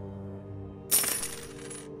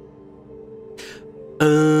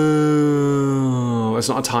 Oh, it's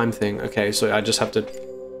not a time thing. Okay, so I just have to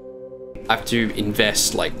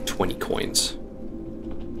invest like 20 coins.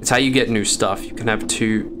 It's how you get new stuff. You can have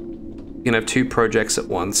two projects at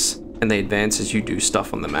once, and they advance as you do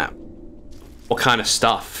stuff on the map. What kind of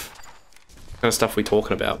stuff? What kind of stuff are we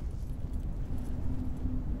talking about?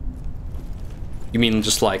 You mean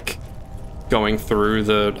just like going through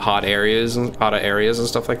the harder areas and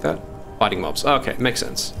stuff like that? Fighting mobs. Oh, okay, makes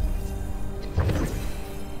sense.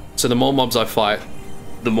 So the more mobs I fight,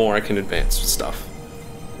 the more I can advance with stuff.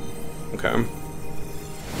 Okay.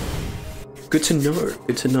 Good to know,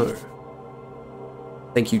 good to know.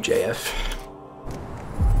 Thank you, JF.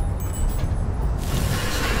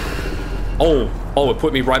 Oh, it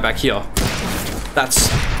put me right back here.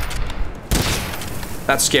 That's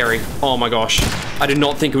scary. Oh my gosh. I did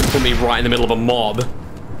not think it would put me right in the middle of a mob.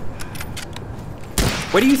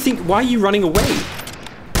 Where do you think, why are you running away?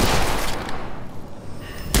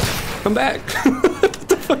 Come back. What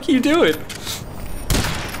the fuck are you doing?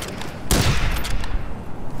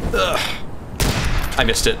 Ugh. I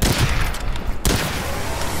missed it.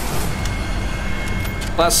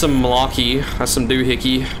 That's some malarkey. That's some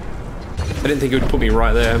doohickey. I didn't think it would put me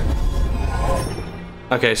right there.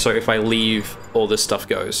 Okay, so if I leave, all this stuff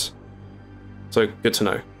goes. So, good to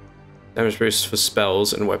know. Damage boost for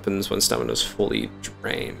spells and weapons when stamina is fully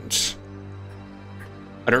drained.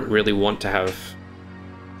 I don't really want to have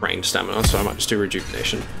drained stamina, so I might just do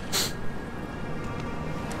rejuvenation.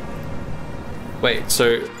 Wait,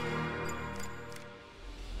 so...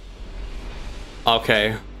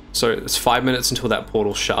 Okay, so it's 5 minutes until that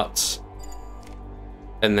portal shuts.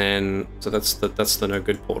 And then, so that's the no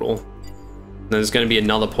good portal. And there's going to be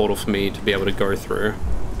another portal for me to be able to go through,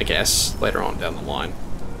 I guess, later on down the line.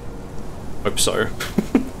 Hope so.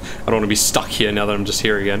 I don't want to be stuck here now that I'm just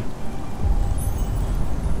here again.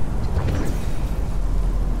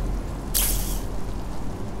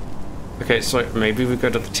 Okay, so maybe we go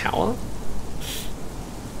to the tower?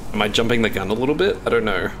 Am I jumping the gun a little bit? I don't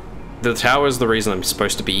know. The tower is the reason I'm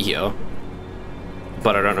supposed to be here.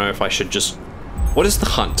 But I don't know if I should just... What is the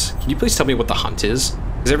hunt? Can you please tell me what the hunt is?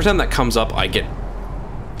 Because every time that comes up, I get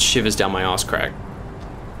shivers down my ass crack.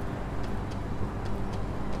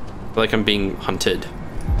 I feel like I'm being hunted.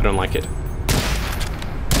 I don't like it.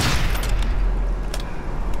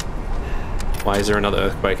 Why is there another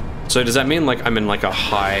earthquake? So does that mean like I'm in like a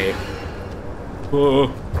high...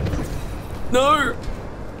 Oh. No!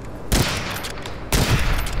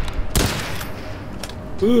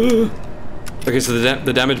 Okay, so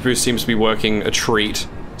the damage boost seems to be working a treat,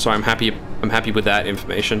 so I'm happy with that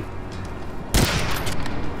information.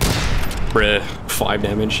 Bruh, 5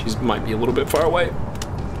 damage. He might be a little bit far away.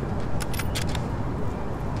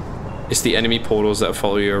 It's the enemy portals that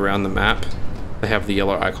follow you around the map. They have the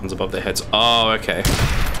yellow icons above their heads. Oh, okay.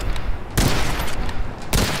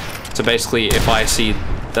 So basically, if I see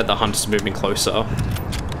that the hunt is moving closer,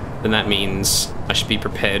 then that means I should be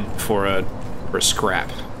prepared for a scrap.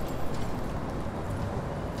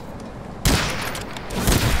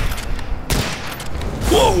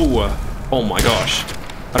 Whoa! Oh my gosh.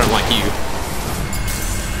 I don't like you.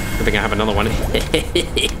 I think I have another one.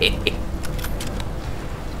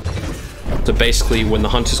 So basically, when the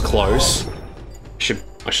hunt is close,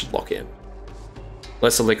 I should lock in.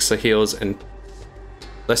 Less elixir heals and...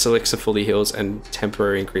 Less elixir fully heals and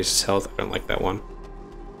temporary increases health. I don't like that one.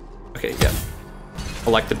 Okay, yeah. I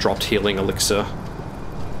like the dropped healing elixir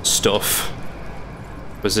stuff.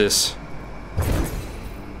 What's this?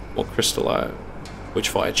 More crystallite.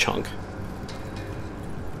 Witchfire chunk.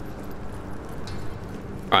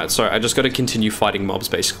 Alright, so I just gotta continue fighting mobs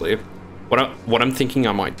basically. What I'm thinking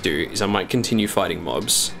I might do is I might continue fighting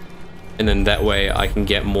mobs. And then that way I can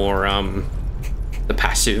get more the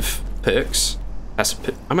passive perks.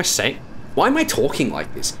 Am I saying? Why am I talking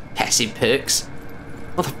like this? Passive perks?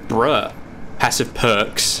 Oh, bruh. Passive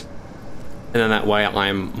perks. And then that way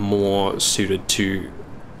I'm more suited to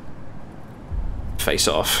face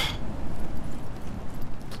off.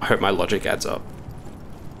 I hope my logic adds up.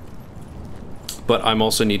 But I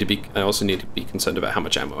also need to be concerned about how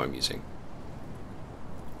much ammo I'm using.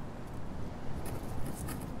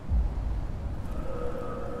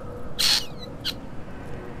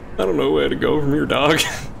 don't know where to go from here, dog.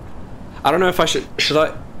 I don't know if I should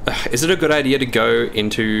I... Is it a good idea to go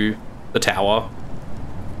into the tower?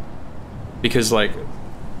 Because, like,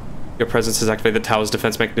 your presence has activated the tower's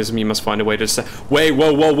defense mechanism. You must find a way to say... Wait,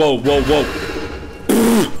 whoa, whoa, whoa, whoa, whoa.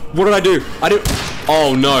 What did I do? I didn't...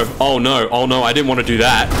 Oh, no. Oh, no. Oh, no. I didn't want to do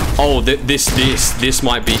that. Oh, this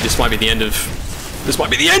might be the end of... This might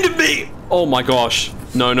be the end of me! Oh, my gosh.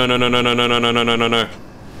 No, no, no, no, no, no, no, no, no, no, no, no.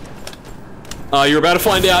 You're about to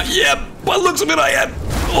find out. Yep. By the looks of it, I am.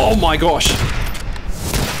 Oh, my gosh.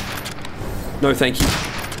 No, thank you.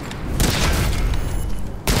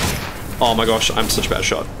 Oh my gosh, I'm such a bad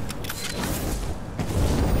shot.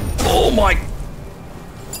 Oh my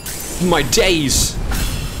days.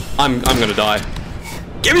 I'm gonna die.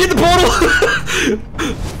 Get me in the portal!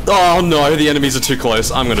 Oh no, the enemies are too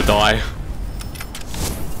close. I'm gonna die.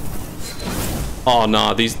 Oh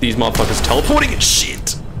nah, these motherfuckers teleporting and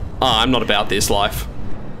shit. I'm not about this life.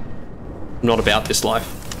 I'm not about this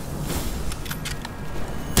life.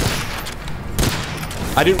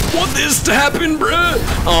 I didn't want this to happen, bruh!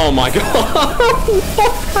 Oh my god!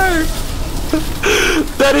 Why?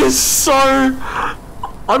 That is so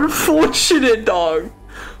unfortunate, dog.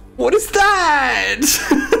 What is that?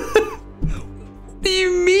 What do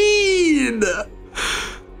you mean?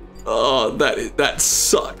 Oh, that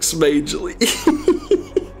sucks majorly.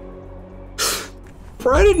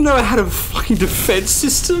 Bro, I didn't know I had a fucking defense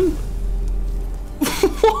system.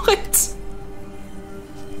 What?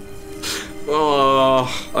 Oh,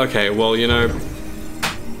 okay, well, you know,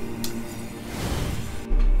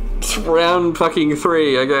 it's round fucking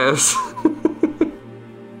 3, I guess.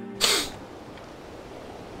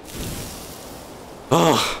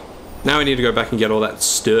 Oh, now I need to go back and get all that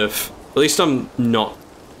stuff. At least I'm not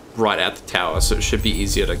right at the tower, so it should be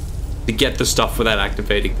easier to get the stuff without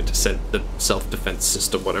activating the self-defense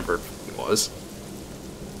system, whatever it was.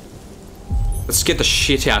 Let's get the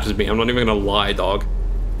shit out of me. I'm not even gonna lie, dog.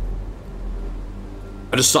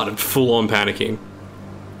 I just started full-on panicking.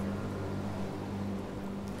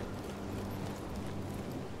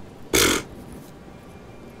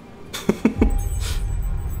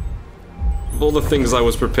 Of all the things I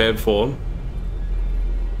was prepared for,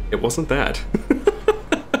 it wasn't that.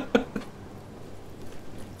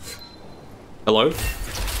 Hello?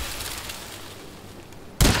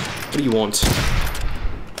 What do you want?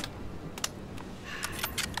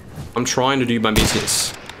 I'm trying to do my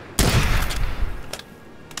business.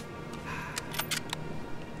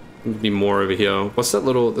 Be more over here. What's that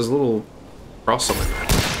little... There's a little cross on my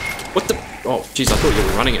map. What the... Oh, jeez, I thought you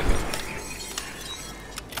were running at me.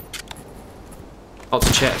 Oh, it's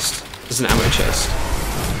a chest. It's an ammo chest.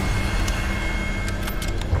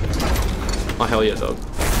 Oh, hell yeah, dog.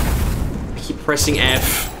 I keep pressing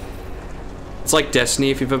F. It's like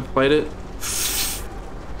Destiny, if you've ever played it.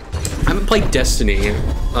 I haven't played Destiny,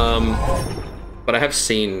 but I have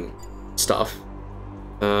seen stuff.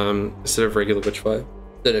 Instead of regular Witchfire.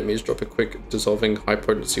 The enemies drop a quick dissolving high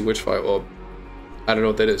potency Witchfire orb. I don't know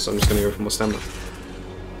what that is, so I'm just gonna go for more stamina.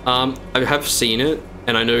 I have seen it,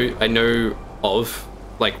 and I know of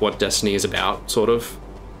like what Destiny is about, sort of.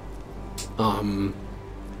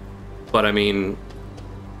 But I mean,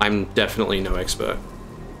 I'm definitely no expert.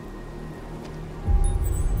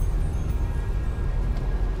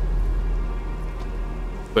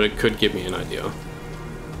 But it could give me an idea.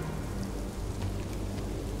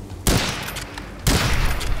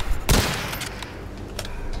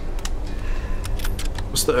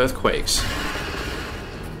 What's the earthquakes?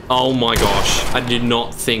 Oh my gosh, I did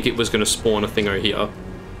not think it was gonna spawn a thing over here.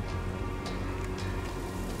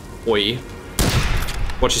 Oi.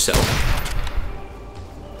 Watch yourself.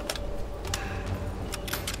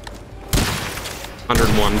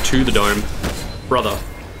 (101) to the dome. Brother.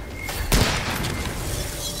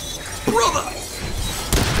 Brother!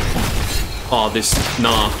 Oh, this...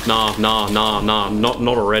 Nah, not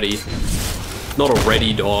already. Not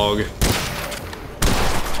already, dog.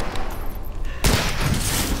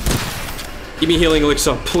 Give me healing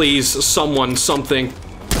elixir, please. Someone, something.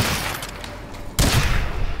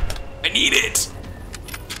 I need it!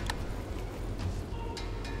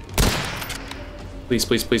 Please,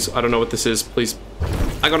 please, please. I don't know what this is. Please.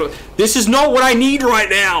 I gotta... This is not what I need right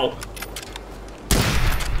now!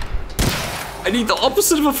 I need the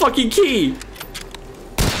opposite of a fucking key!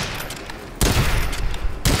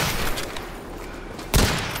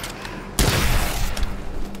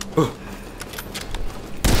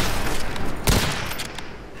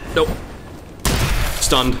 Nope.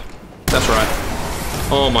 Stunned. That's right.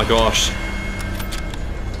 Oh my gosh.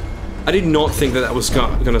 I did not think that was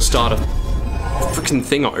gonna start a freaking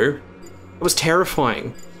thingo. It was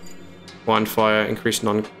terrifying. Blind fire, increased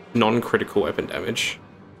non-critical weapon damage.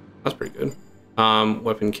 That's pretty good.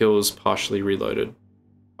 Weapon kills partially reloaded.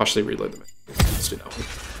 Partially reload the mag. Let's do that one.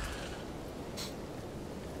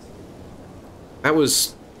 That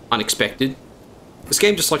was unexpected. This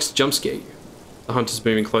game just likes to jump scare you. The hunt is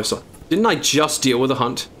moving closer. Didn't I just deal with a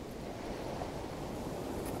hunt?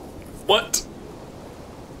 What?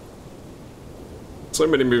 So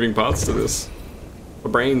many moving parts to this. My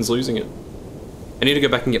brain's losing it. I need to go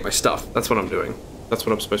back and get my stuff. That's what I'm doing. That's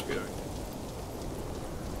what I'm supposed to be doing.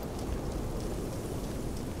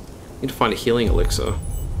 Need to find a healing elixir.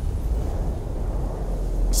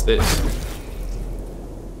 What's this?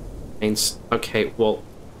 Okay, well,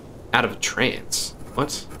 out of a trance.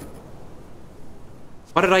 What?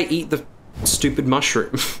 Why did I eat the stupid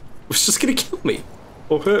mushroom? It was just gonna kill me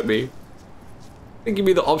or hurt me. They give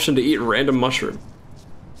me the option to eat a random mushroom.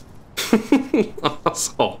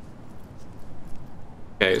 Oh.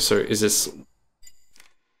 Okay, so is this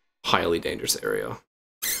highly dangerous area?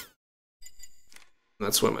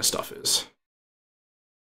 That's where my stuff is.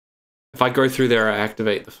 If I go through there, I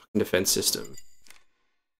activate the fucking defense system.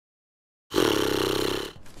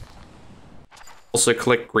 Also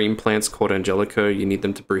collect green plants called Angelica. You need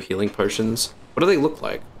them to brew healing potions. What do they look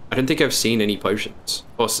like? I don't think I've seen any potions.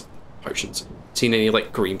 Or potions. Seen any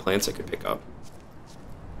like green plants I could pick up.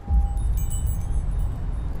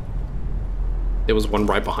 There was one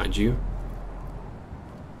right behind you.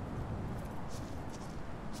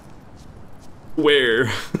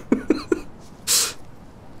 Where?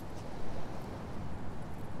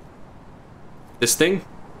 This thing?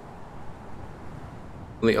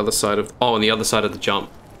 On the other side of... Oh, on the other side of the jump.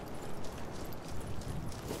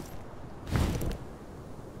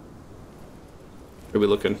 Where are we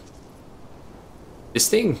looking? This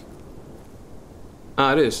thing?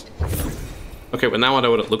 Ah, it is. Okay, well now I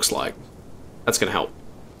know what it looks like. That's gonna help.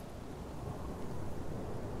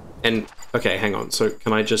 And, okay, hang on. So,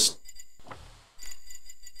 can I just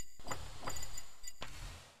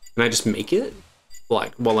make it?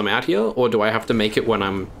 Like, while I'm out here? Or do I have to make it when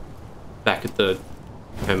I'm back at the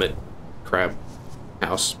hermit crab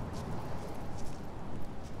house?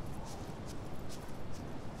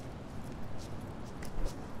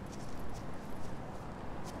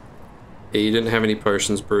 Yeah, you didn't have any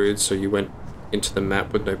potions brewed, so you went into the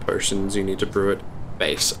map with no potions. You need to brew it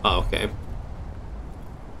base. Oh, okay.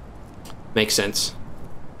 Makes sense.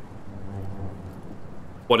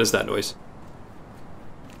 What is that noise?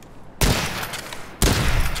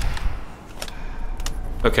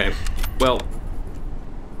 Okay, well,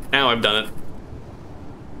 now I've done it.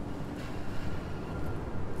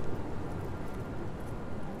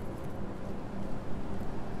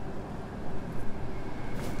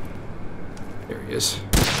 There he is.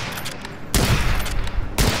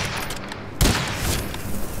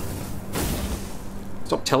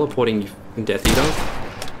 Stop teleporting, you fucking Death Eater.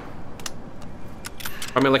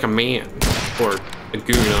 I mean, like a man, or a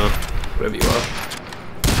gooner, whatever you are.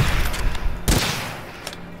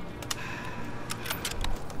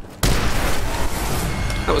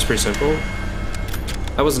 That was pretty simple.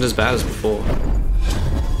 That wasn't as bad as before.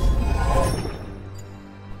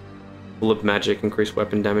 Full of magic, increased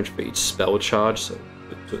weapon damage for each spell charge, so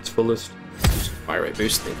to its fullest. Fire rate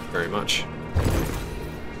boost, thank you very much.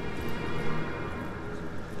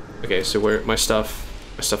 Okay, so where my stuff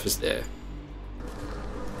is there.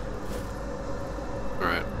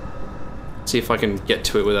 Alright. See if I can get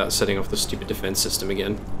to it without setting off the stupid defense system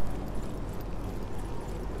again.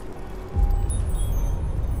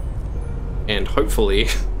 And hopefully,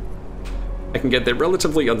 I can get there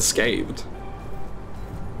relatively unscathed.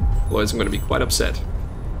 Otherwise, I'm going to be quite upset.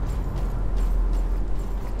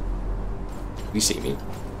 You see me?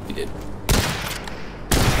 You did.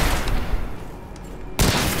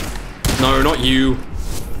 No, not you.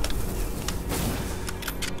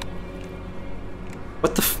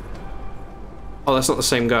 What the f- Oh, that's not the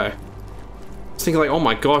same guy. I was thinking like, oh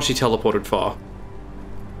my gosh, he teleported far.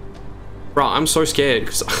 Bro, I'm so scared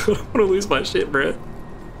because I don't want to lose my shit, bro.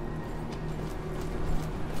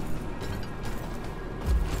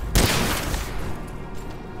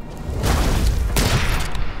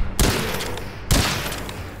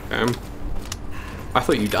 I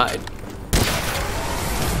thought you died.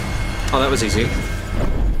 Oh, that was easy. I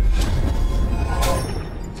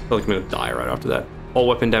feel like I'm gonna die right after that. All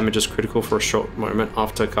weapon damage is critical for a short moment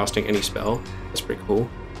after casting any spell. That's pretty cool.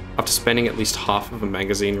 After spending at least half of a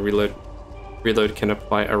magazine, reload can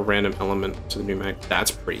apply a random element to the new mag.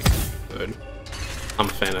 That's pretty good. I'm a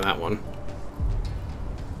fan of that one.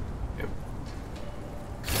 Okay.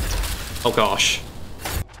 Oh gosh.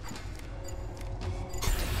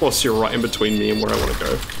 Of course, you're right in between me and where I want to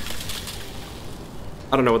go.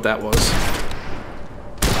 I don't know what that was.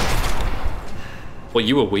 Well,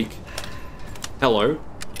 you were weak. Hello.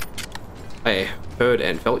 I heard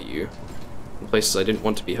and felt you in places I didn't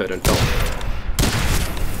want to be heard and felt.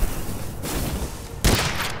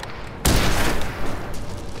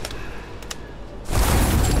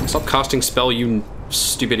 Stop casting spell, you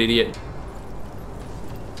stupid idiot.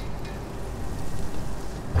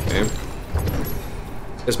 Okay.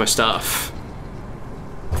 There's my stuff.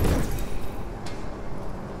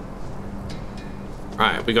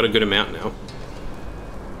 Alright, we got a good amount now.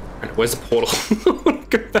 Alright, where's the portal? I wanna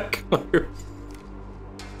go back home.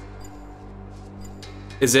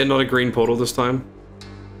 Is there not a green portal this time?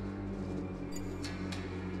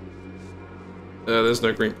 There's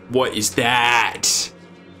no green. What is that?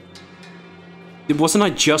 Wasn't I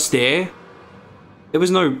just there? There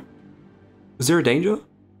was no... Was there a danger?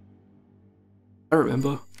 I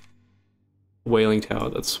remember. Wailing Tower,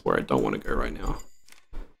 that's where I don't want to go right now.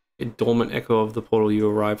 A dormant echo of the portal you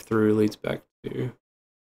arrived through leads back to...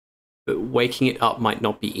 But waking it up might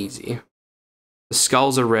not be easy. The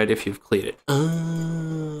skulls are red if you've cleared it.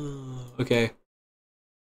 Oh, okay.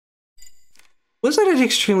 Was that an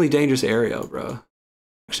extremely dangerous area, bro?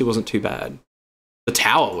 Actually wasn't too bad. The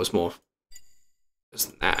tower was more...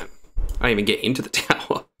 than that. I didn't even get into the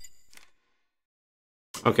tower.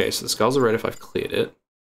 Okay, so the skulls are red if I've cleared it.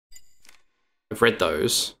 I've read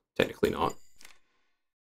those. Technically not.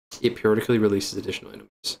 It periodically releases additional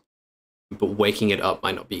enemies. But waking it up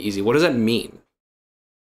might not be easy. What does that mean?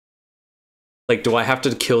 Like, do I have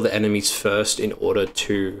to kill the enemies first in order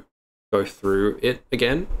to go through it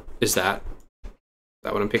again? Is that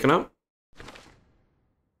what I'm picking up?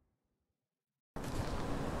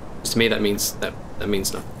 To me, that means that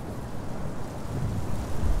means nothing.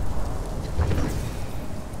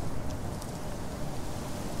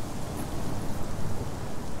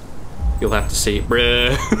 You'll have to see it,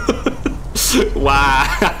 bruh. Why?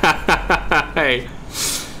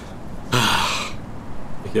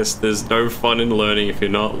 I guess there's no fun in learning if you're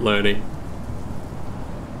not learning.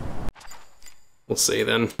 We'll see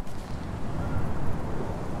then.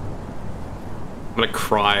 I'm gonna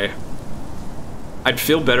cry. I'd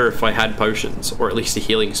feel better if I had potions, or at least a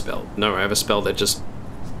healing spell. No, I have a spell that just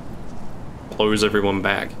blows everyone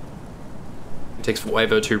back. It takes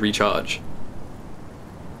forever to recharge.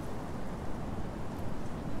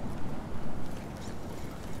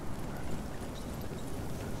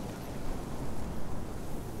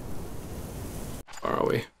 Where are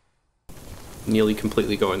we? Nearly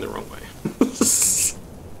completely going the wrong way.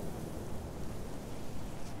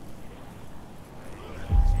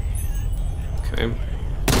 Okay.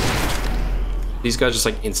 These guys just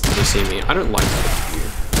like instantly see me. I don't like that view.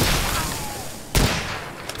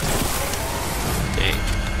 Dang.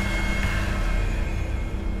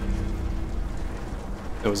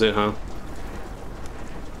 That was it, huh?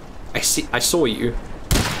 I saw you.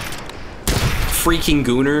 Freaking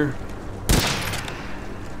gooner.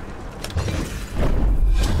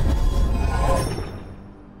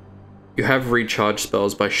 You have recharge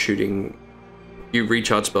spells by shooting. You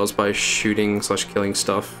recharge spells by shooting / killing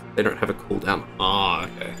stuff. They don't have a cooldown. Ah,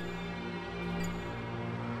 okay.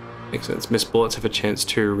 Makes sense. Missed bullets have a chance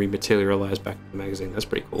to rematerialize back in the magazine. That's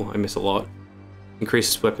pretty cool. I miss a lot.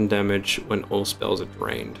 Increases weapon damage when all spells are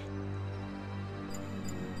drained.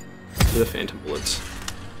 The phantom bullets.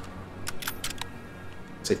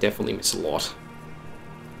 So I definitely miss a lot.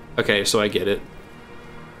 Okay, so I get it.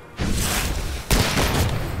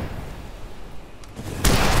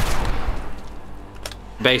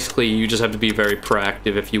 Basically, you just have to be very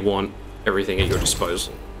proactive if you want everything at your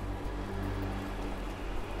disposal.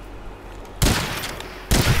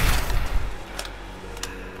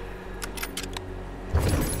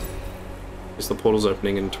 Because the portal's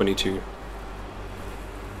opening in 22.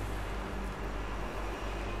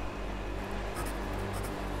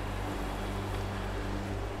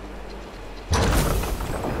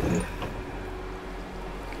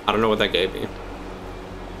 I don't know what that gave me.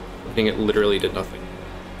 I think it literally did nothing.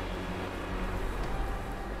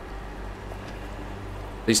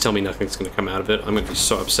 Please tell me nothing's gonna come out of it. I'm gonna be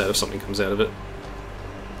so upset if something comes out of it.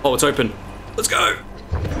 Oh, it's open. Let's go!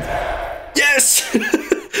 Yes!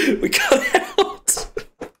 We got out!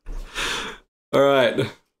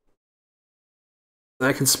 Alright.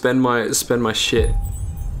 I can spend my shit.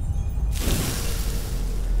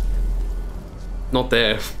 Not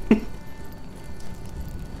there.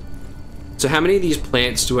 So how many of these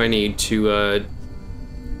plants do I need to,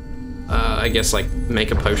 I guess, like,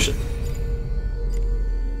 make a potion?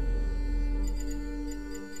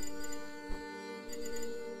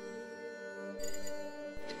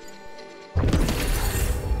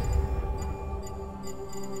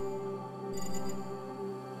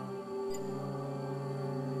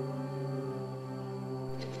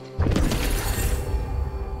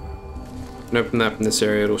 And open that from this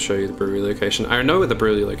area, it'll show you the brewery location. I know where the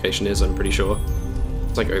brewery location is, I'm pretty sure.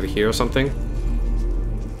 It's like over here or something.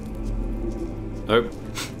 Nope.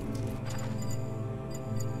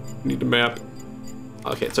 Need a map.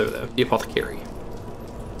 Okay, it's over there. The apothecary.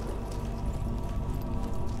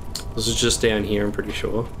 This is just down here, I'm pretty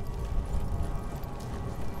sure.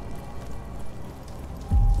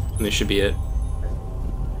 And this should be it.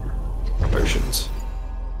 Potions.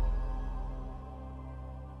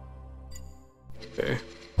 Okay.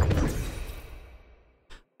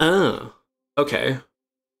 Ah. Okay.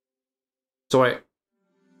 So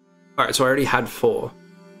Alright, so I already had 4.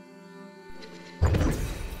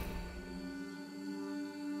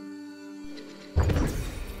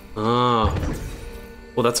 Ah.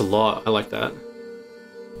 Well, that's a lot. I like that.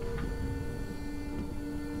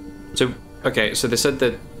 So, okay, so they said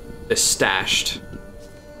that they're stashed.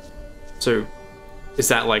 So, is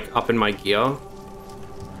that like up in my gear?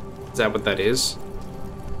 Is that what that is?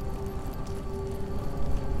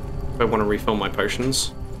 If I want to refill my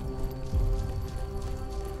potions.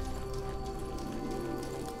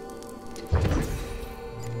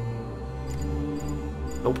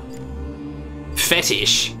 Nope.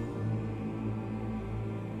 Fetish?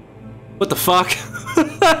 What the fuck?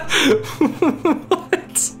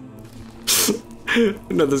 What? I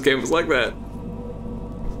didn't know this game was like that.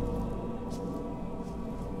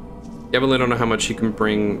 Yeah, but I don't know how much you can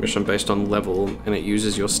bring mission based on level, and it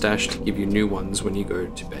uses your stash to give you new ones when you go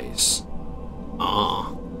to base.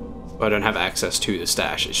 Ah. But I don't have access to the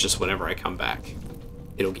stash, it's just whenever I come back,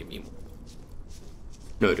 it'll give me more.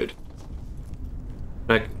 Noted.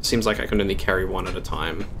 It seems like I can only carry 1 at a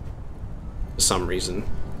time, for some reason.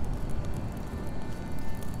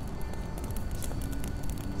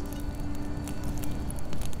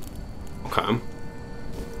 Okay.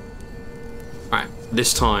 Alright,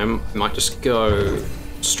 this time I might just go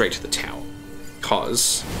straight to the tower,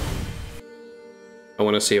 because I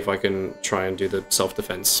want to see if I can try and do the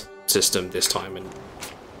self-defense system this time and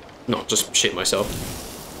not just shit myself.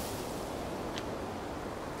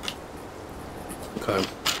 Okay.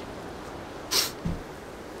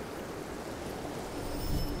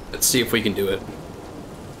 Let's see if we can do it.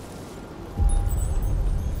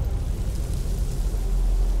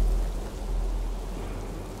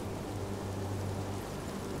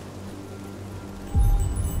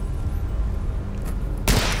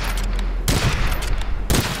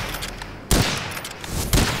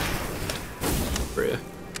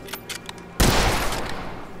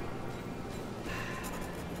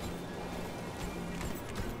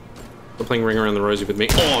 Playing Ring Around the Rosie with me.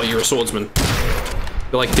 Oh, you're a swordsman.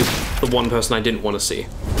 You're like the one person I didn't want to see.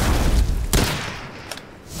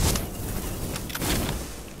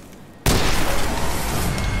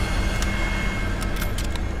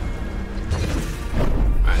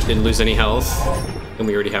 Alright, didn't lose any health. And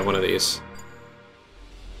we already have one of these.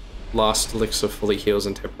 Last elixir fully heals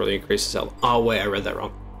and temporarily increases health. Oh wait, I read that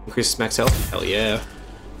wrong. Increases max health? Hell yeah.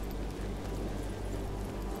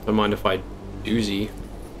 Don't mind if I doozy.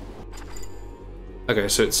 Okay,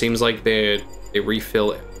 so it seems like they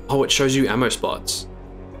refill it. Oh, it shows you ammo spots.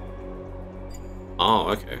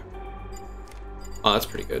 Oh, okay. Oh, that's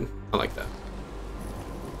pretty good. I like that.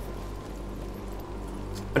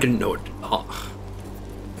 I didn't know it. Oh.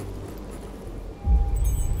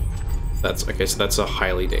 That's okay, so that's a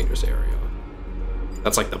highly dangerous area.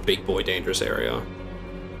 That's like the big boy dangerous area.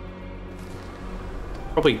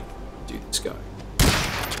 Probably do this guy.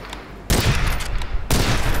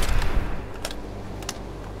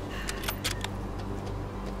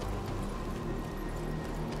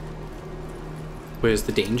 Where's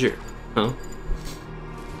the danger? Huh?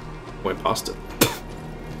 Went past it.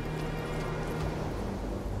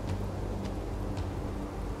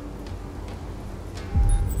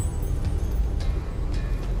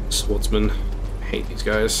 Swordsman. I hate these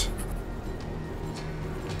guys.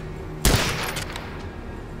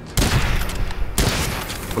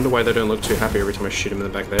 Wonder why they don't look too happy every time I shoot them in the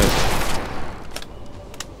back of the head.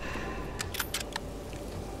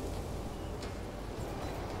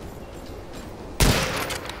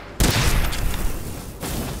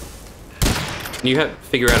 Can you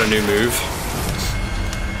figure out a new move?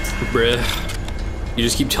 Bruh. You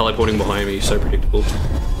just keep teleporting behind me, so predictable.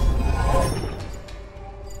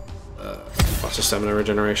 Faster stamina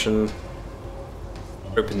regeneration.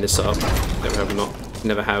 Open this up.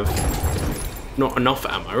 Never have not enough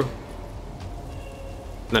ammo. And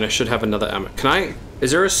then I should have another ammo. Is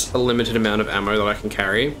there a limited amount of ammo that I can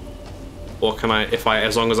carry? Or can I,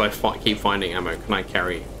 as long as I keep finding ammo, can I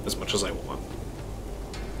carry as much as I want?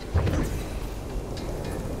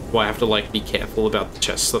 Do I have to, like, be careful about the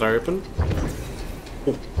chests that I open?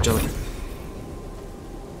 Oh, jelly.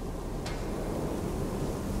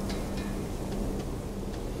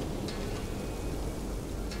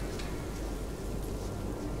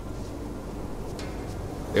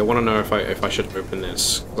 I want to know if I should open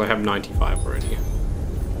this, because I have 95 already.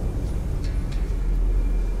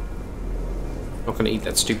 Not gonna eat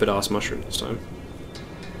that stupid ass mushroom this time.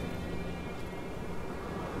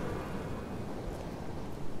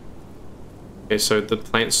 Okay, so the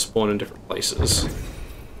plants spawn in different places.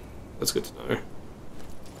 That's good to know.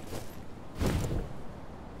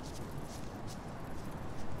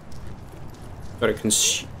 Gotta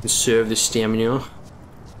conserve the stamina.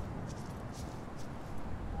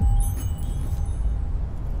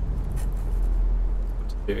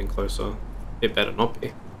 Moving closer. It better not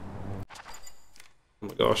be. Oh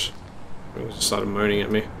my gosh. It just started moaning at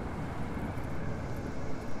me.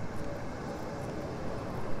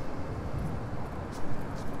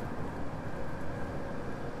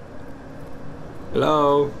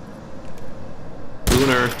 Hello?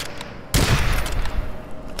 Lunar.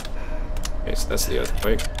 Okay, so that's the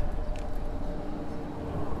earthquake.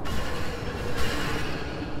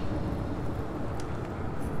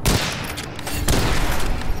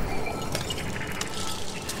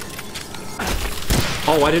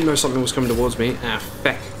 Oh, I didn't know something was coming towards me. Ah,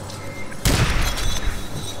 feck.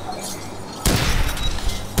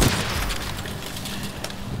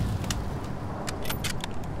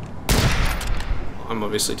 I'm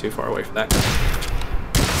obviously too far away for that.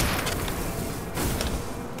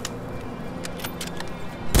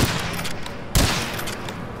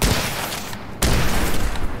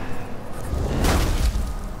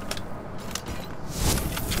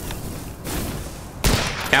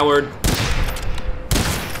 Coward.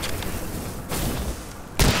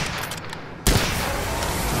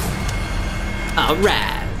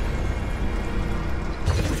 Alright.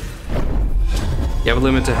 You have a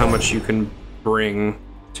limit to how much you can bring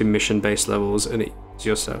to mission-based levels, and it's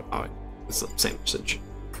yourself. Oh, it's the same message.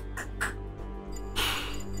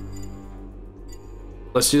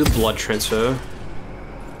 Let's do the blood transfer.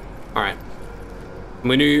 Alright. I'm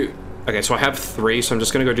gonna... Okay, so I have 3, so I'm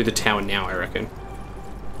just gonna go do the tower now, I reckon.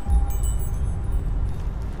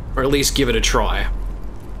 Or at least give it a try.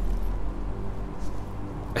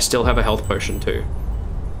 I still have a health potion too,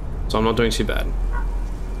 so I'm not doing too bad.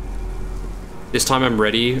 This time I'm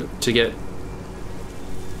ready to get,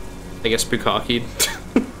 I guess, bukaki'd.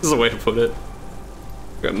 Is a way to put it.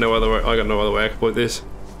 I got no other way I can put this.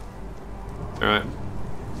 Alright.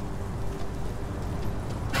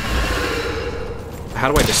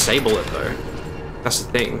 How do I disable it though? That's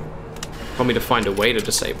the thing. Want me to find a way to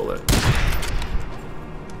disable it.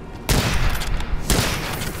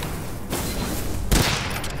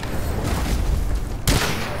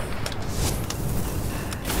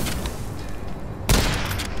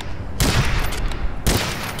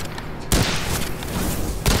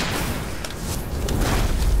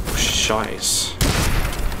 Nice.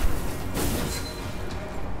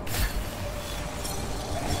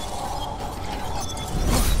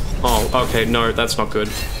 Oh, okay, no, that's not good.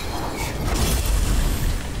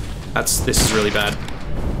 This is really bad.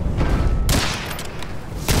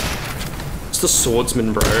 It's the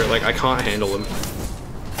swordsman, bro. Like, I can't handle him.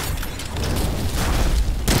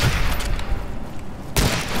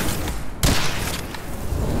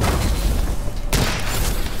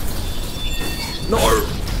 No!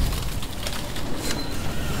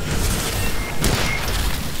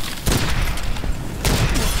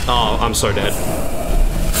 Oh, I'm so dead.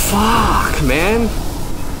 Fuck, man.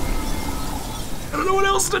 I don't know what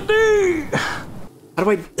else to do. How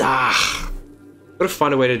do I... Gotta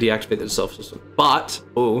find a way to deactivate the self system. But,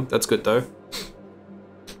 oh, that's good though.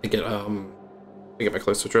 I get my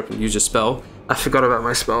close switch up and use your spell. I forgot about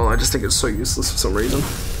my spell. I just think it's so useless for some reason.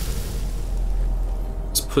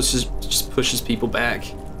 Just pushes people back.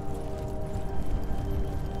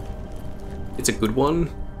 It's a good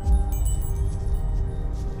one.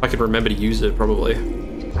 I could remember to use it, probably.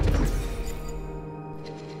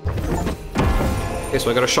 Okay, so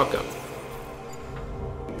I got a shotgun.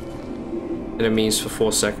 Enemies for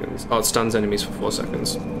 4 seconds. Oh, it stuns enemies for 4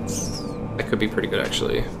 seconds. That could be pretty good,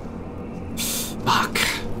 actually. Fuck.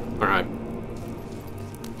 Alright.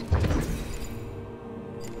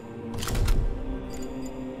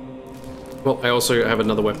 Well, I also have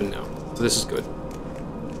another weapon now, so this is good.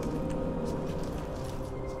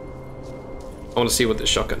 I want to see what this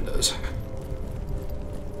shotgun does.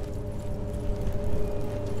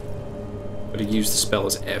 Gotta use the spell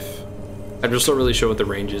as F. I'm just not really sure what the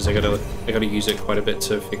range is. I gotta use it quite a bit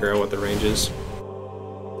to figure out what the range is.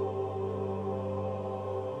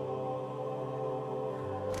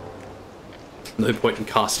 No point in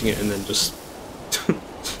casting it and then just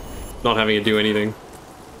not having it do anything.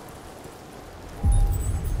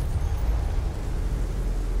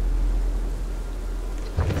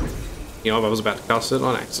 Speaking of, I was about to cast it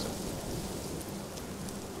on accident.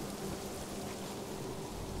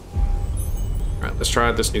 Alright, let's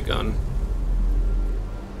try this new gun.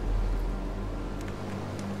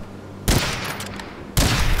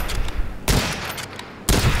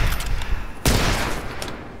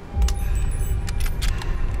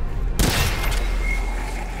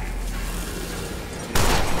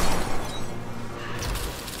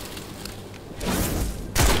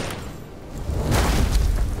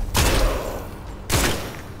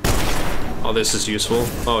 Oh, this is useful.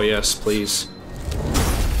 Oh yes, please.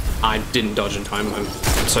 I didn't dodge in time. I'm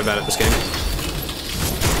so bad at this game.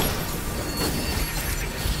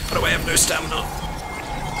 Why do I have no stamina?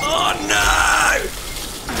 Oh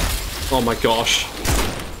no! Oh my gosh.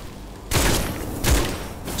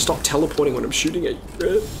 Stop teleporting when I'm shooting at you,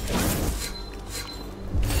 Fred.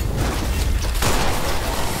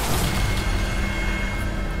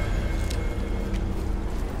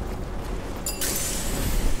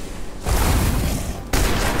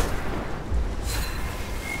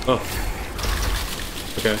 Oh.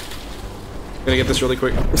 Okay. I'm gonna get this really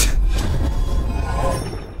quick.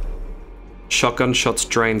 Shotgun shots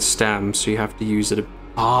drain stam, so you have to use it.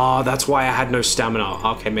 Ah, that's why I had no stamina.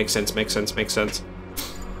 Okay, makes sense, makes sense, makes sense.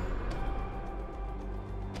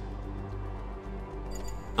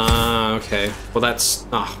 Okay. Well, that's...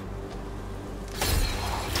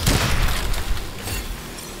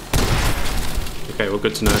 Okay, well,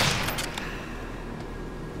 good to know.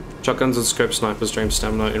 Shotguns and scope snipers drain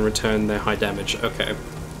stamina. In return, they're high damage. Okay.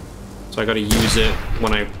 So I gotta use it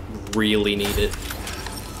when I really need it.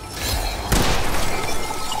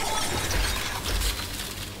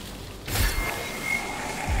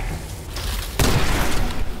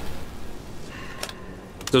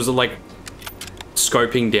 So is it like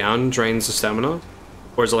scoping down drains the stamina?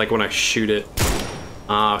 Or is it like when I shoot it?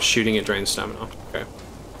 Shooting it drains stamina. Okay.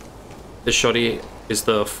 This shotty is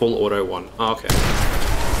the full auto one. Okay.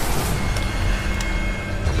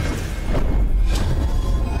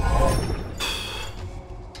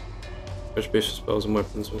 Which boosts spells and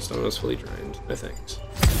weapons when stamina is fully drained. No thanks.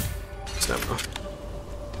 Stamina.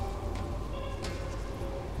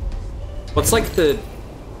 What's like the...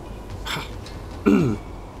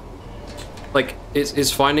 like,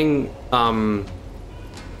 is finding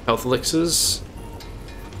health elixirs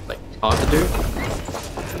like hard to do?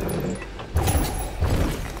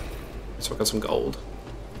 So I got some gold.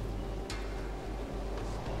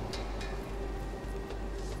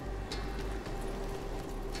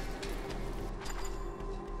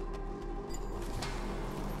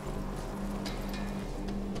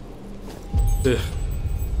 Ugh.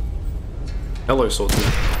 Hello, swordsman.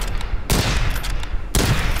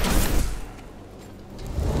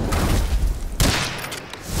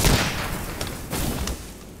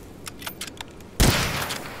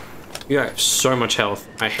 You have so much health.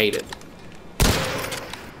 I hate it.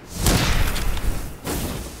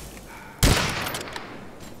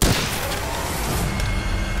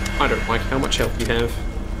 I don't like how much health you have.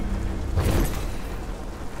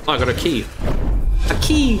 Oh, I got a key. A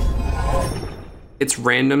key! It's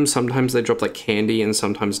random. Sometimes they drop like candy and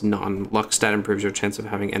sometimes none. Luck stat improves your chance of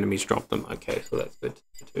having enemies drop them. Okay, so that's good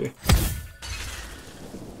too.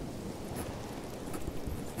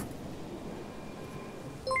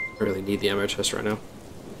 I really need the ammo chest right now.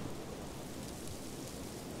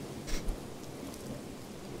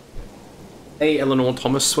 Hey, Eleanor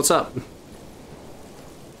Thomas, what's up?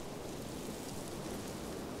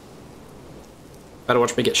 Better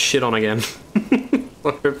watch me get shit on again. I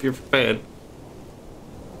hope you're prepared.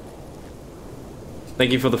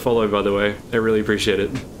 Thank you for the follow, by the way. I really appreciate it.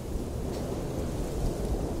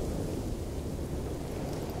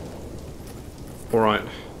 Alright.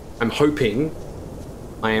 I am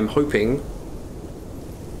hoping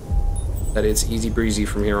that it's easy breezy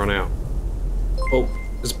from here on out. Oh,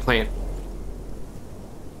 there's a plant.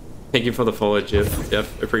 Thank you for the follow,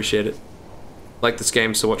 Jeff. Appreciate it. Like this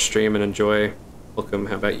game, so watch stream and enjoy. Welcome,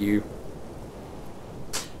 how about you?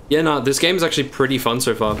 Yeah, no, this game is actually pretty fun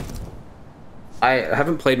so far. I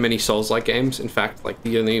haven't played many Souls-like games. In fact, like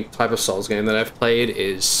the only type of Souls game that I've played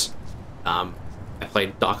is, I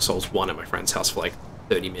played Dark Souls 1 at my friend's house for like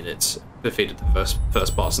 30 minutes. Defeated the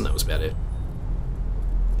first boss and that was about it.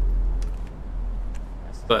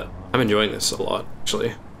 But I'm enjoying this a lot,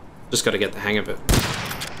 actually. Just gotta get the hang of it.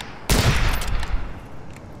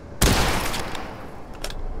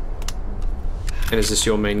 And is this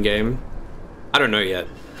your main game? I don't know yet.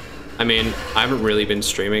 I mean, I haven't really been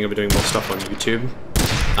streaming. I've been doing more stuff on YouTube.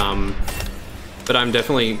 But I'm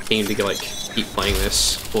definitely keen to like keep playing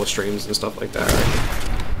this for streams and stuff like that. Right?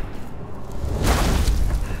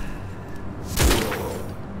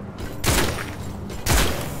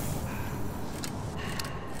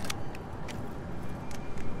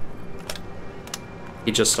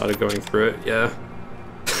 He just started going through it, yeah.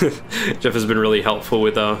 Jeff has been really helpful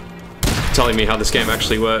with telling me how this game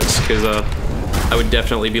actually works, because I would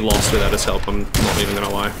definitely be lost without his help, I'm not even gonna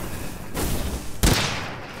lie.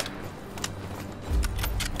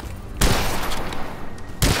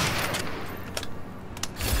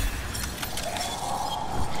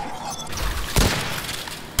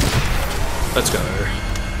 Let's go.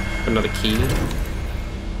 Another key.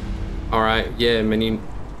 Alright, yeah, many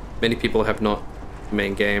people have not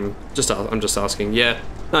main game. I'm just asking. Yeah,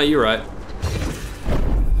 no, you're right.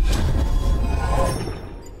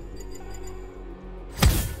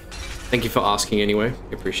 Thank you for asking anyway.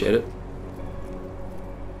 I appreciate it.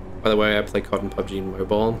 By the way, I play COD and PUBG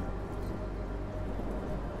Mobile.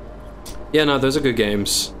 Yeah, no, those are good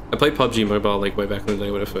games. I played PUBG Mobile like way back in the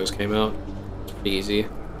day when it first came out. It's pretty easy.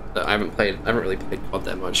 I haven't really played COD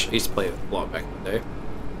that much. I used to play it a lot back in the day.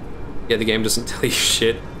 Yeah, the game doesn't tell you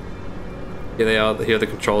shit. Here they are, here are the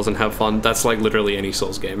controls and have fun. That's like literally any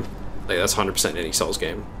Souls game. Like that's 100% any Souls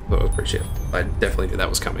game. That was pretty shit. I definitely knew that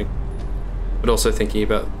was coming. But also thinking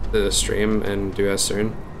about the stream and do as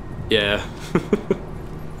soon. Yeah.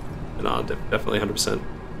 No, definitely 100%.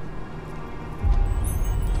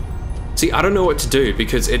 See, I don't know what to do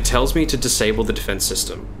because it tells me to disable the defense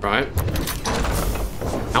system, right?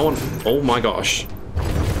 How on... Oh my gosh.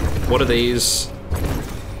 What are these?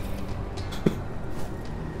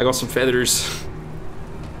 I got some feathers.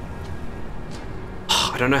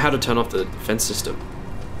 I don't know how to turn off the defense system.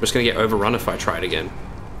 I'm just gonna get overrun if I try it again.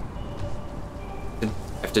 I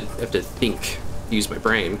have to think, use my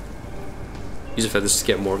brain. Use the feathers to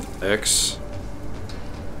get more of the perks.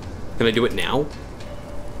 Can I do it now?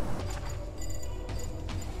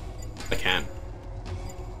 I can.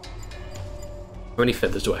 How many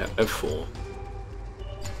feathers do I have? I have 4.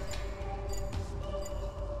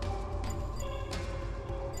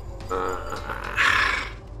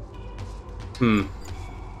 I'm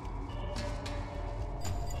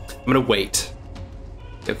gonna wait.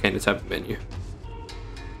 Okay, let's have a menu.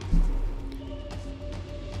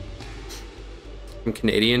 I'm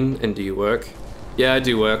Canadian, and do you work? Yeah, I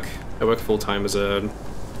do work. I work full time as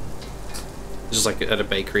just like at a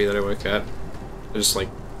bakery that I work at. I just like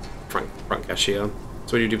front cashier. So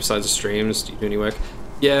what do you do besides the streams? Do you do any work?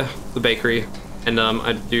 Yeah, the bakery, and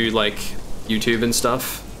I do like YouTube and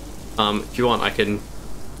stuff. If you want, I can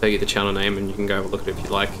tell you the channel name and you can go have a look at it if you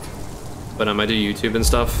like. But I do YouTube and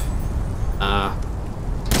stuff.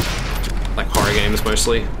 Like horror games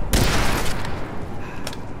mostly.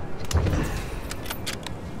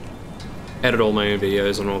 Edit all my own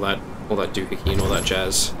videos and all that doohickey and all that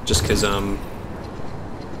jazz. Just cause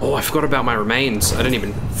oh, I forgot about my remains. I didn't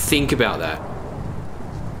even think about that.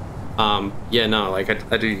 Yeah, no, like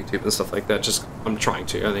I do YouTube and stuff like that. Just I'm trying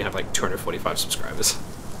to. I only have like 245 subscribers.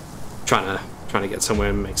 Trying to get somewhere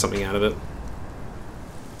and make something out of it.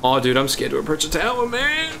 Oh, dude, I'm scared to approach a tower,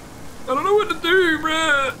 man. I don't know what to do,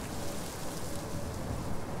 bruh.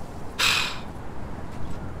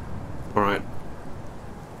 All right.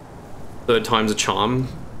 Third time's a charm.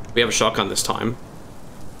 We have a shotgun this time.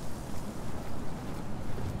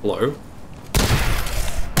 Hello?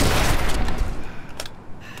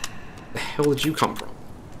 The hell did you come from?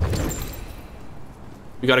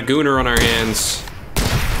 We got a gooner on our hands.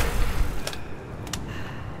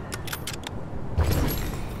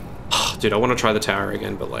 Dude, I want to try the tower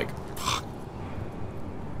again, but like, fuck.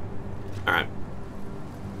 All right,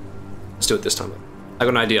 let's do it this time. I got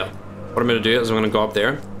an idea. What I'm gonna do is I'm gonna go up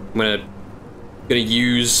there. I'm gonna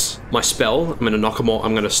use my spell. I'm gonna knock them all.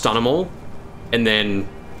 I'm gonna stun them all, and then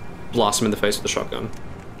blast them in the face with the shotgun.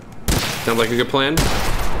 Sounds like a good plan.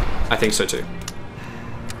 I think so too.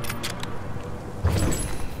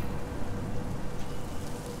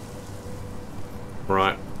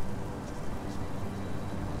 Right.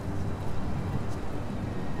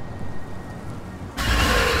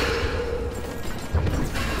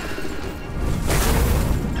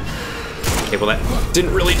 Okay, well that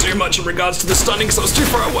didn't really do much in regards to the stunning because I was too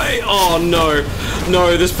far away. Oh no.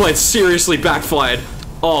 No, this plan seriously backfired.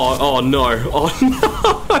 Oh no. Oh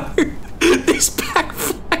no. This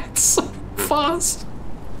backfired so fast.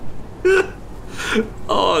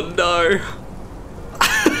 Oh no.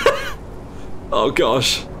 Oh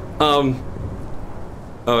gosh. Oh,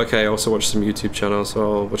 okay, I also watch some YouTube channels, so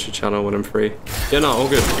I'll watch your channel when I'm free. Yeah, no, all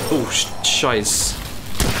good. Oh, shiz.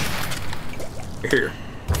 Here.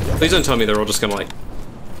 Please don't tell me they're all just gonna, like,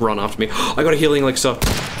 run after me. I got a healing elixir.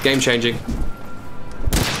 Game changing.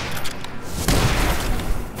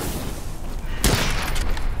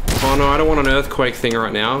 Oh no, I don't want an earthquake thing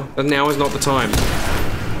right now. Now is not the time.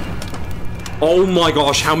 Oh my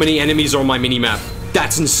gosh, how many enemies are on my minimap?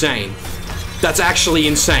 That's insane. That's actually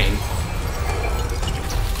insane.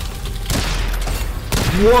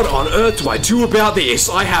 What on earth do I do about this?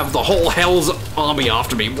 I have the whole Hell's army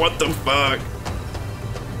after me. What the fuck?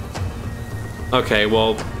 Okay,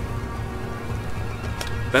 well...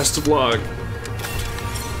 best of luck.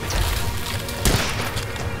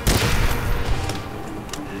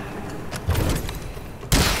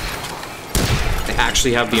 I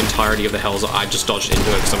actually have the entirety of the Hell's... I just dodged into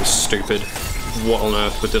it because I'm stupid. What on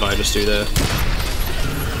earth did I just do there?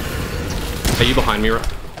 Are you behind me?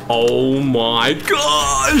 Oh my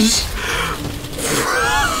gosh!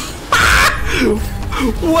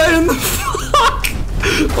 What in the fuck?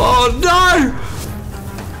 Oh no!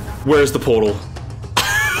 Where's the portal?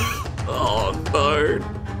 Oh no,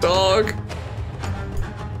 dog.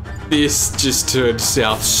 This just turned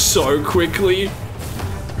south so quickly.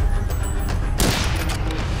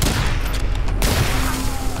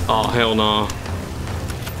 Oh hell no.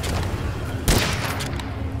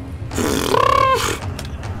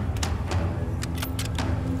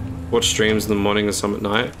 Watch streams in the morning and some at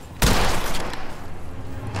night.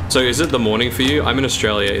 So is it the morning for you? I'm in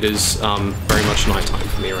Australia. It is very much nighttime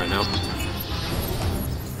for me right now.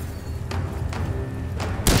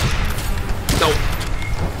 No.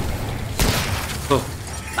 Oh.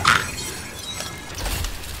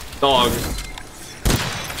 Dog.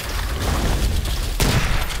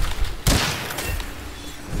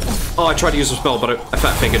 Oh, I tried to use a spell, but I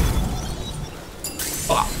fat fingered.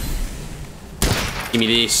 Oh. Give me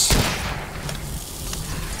this.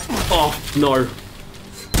 Oh, no.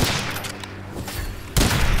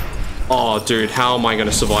 Oh, dude, how am I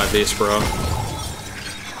gonna survive this, bro?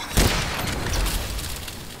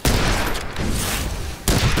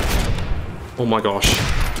 Oh my gosh.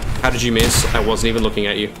 How did you miss? I wasn't even looking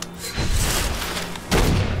at you.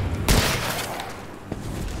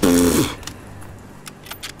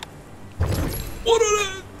 What on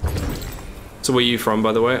it? So where are you from,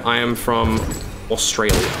 by the way? I am from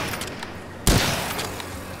Australia.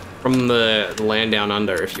 From the land down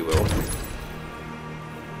under, if you will.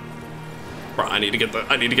 Bro, I need to get the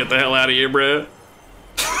hell out of here, bro.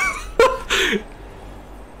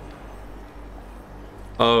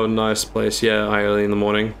 Oh, nice place. Yeah, early in the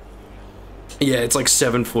morning. Yeah, it's like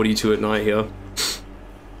 7:42 at night here.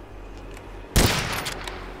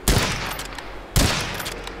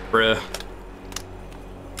 Bruh.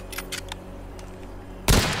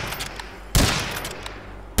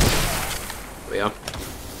 Yeah.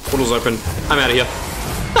 Portal's open. I'm out of here.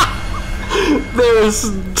 There's...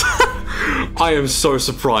 I am so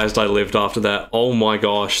surprised I lived after that. Oh my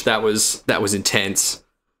gosh, that was intense.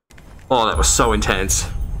 Oh, that was so intense.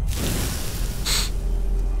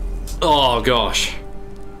 Oh gosh.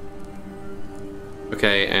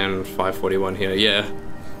 Okay, and 5:41 here, yeah.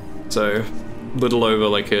 So, little over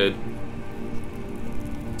like a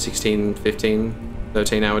 16, 15,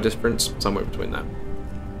 13 hour difference, somewhere between that.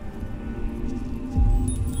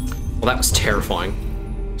 Well, that was terrifying.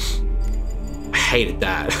 I hated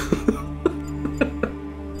that.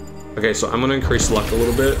 Okay, so I'm gonna increase luck a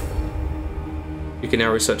little bit. You can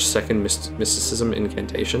now research second mysticism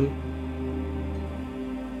incantation.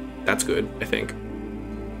 That's good, I think.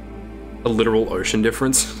 A literal ocean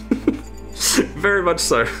difference. Very much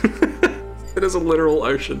so. It is a literal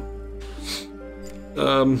ocean.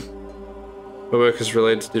 My work is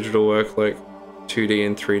related to digital work, like 2D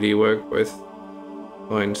and 3D work, both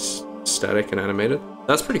find static and animated.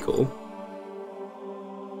 That's pretty cool.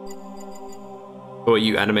 Or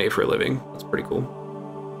you animate for a living. That's pretty cool.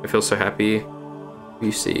 I feel so happy.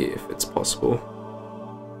 You see if it's possible.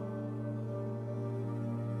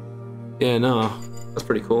 Yeah, no, that's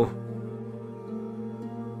pretty cool.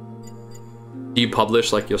 Do you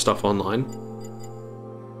publish like your stuff online?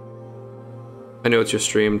 I know it's your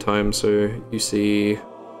stream time, so you see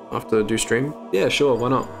after do stream? Yeah, sure, why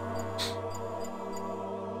not?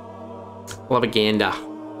 We'll have a gander.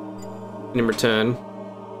 And in return,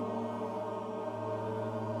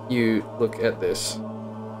 you look at this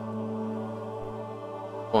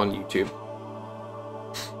on YouTube.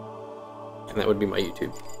 And that would be my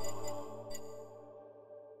YouTube.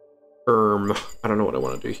 I don't know what I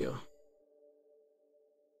want to do here.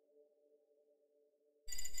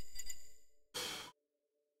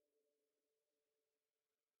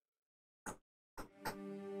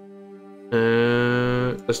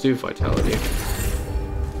 Let's do vitality.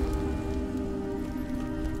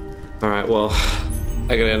 Alright, well,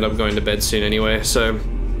 I gotta end up going to bed soon anyway, so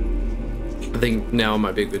I think now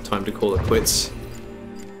might be a good time to call it quits.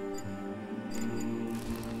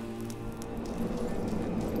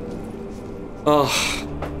 Oh,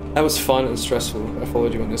 that was fun and stressful. I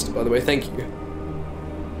followed you on Insta, by the way. Thank you.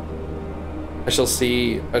 I shall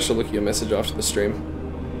look at your message after the stream.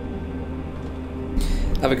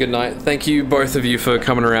 Have a good night. Thank you, both of you, for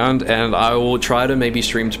coming around, and I will try to maybe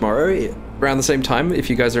stream tomorrow around the same time if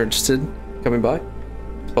you guys are interested in coming by.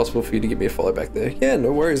 It's possible for you to give me a follow back there. Yeah,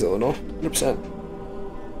 no worries, Eleanor. 100%.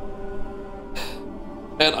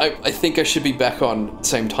 And I think I should be back on the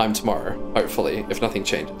same time tomorrow, hopefully, if nothing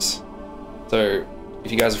changes. So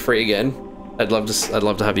if you guys are free again, I'd love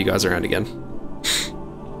to have you guys around again.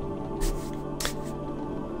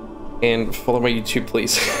 And follow my YouTube,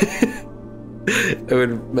 please. It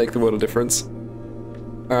would make the world a difference.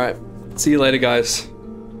 Alright, see you later, guys.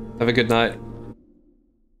 Have a good night.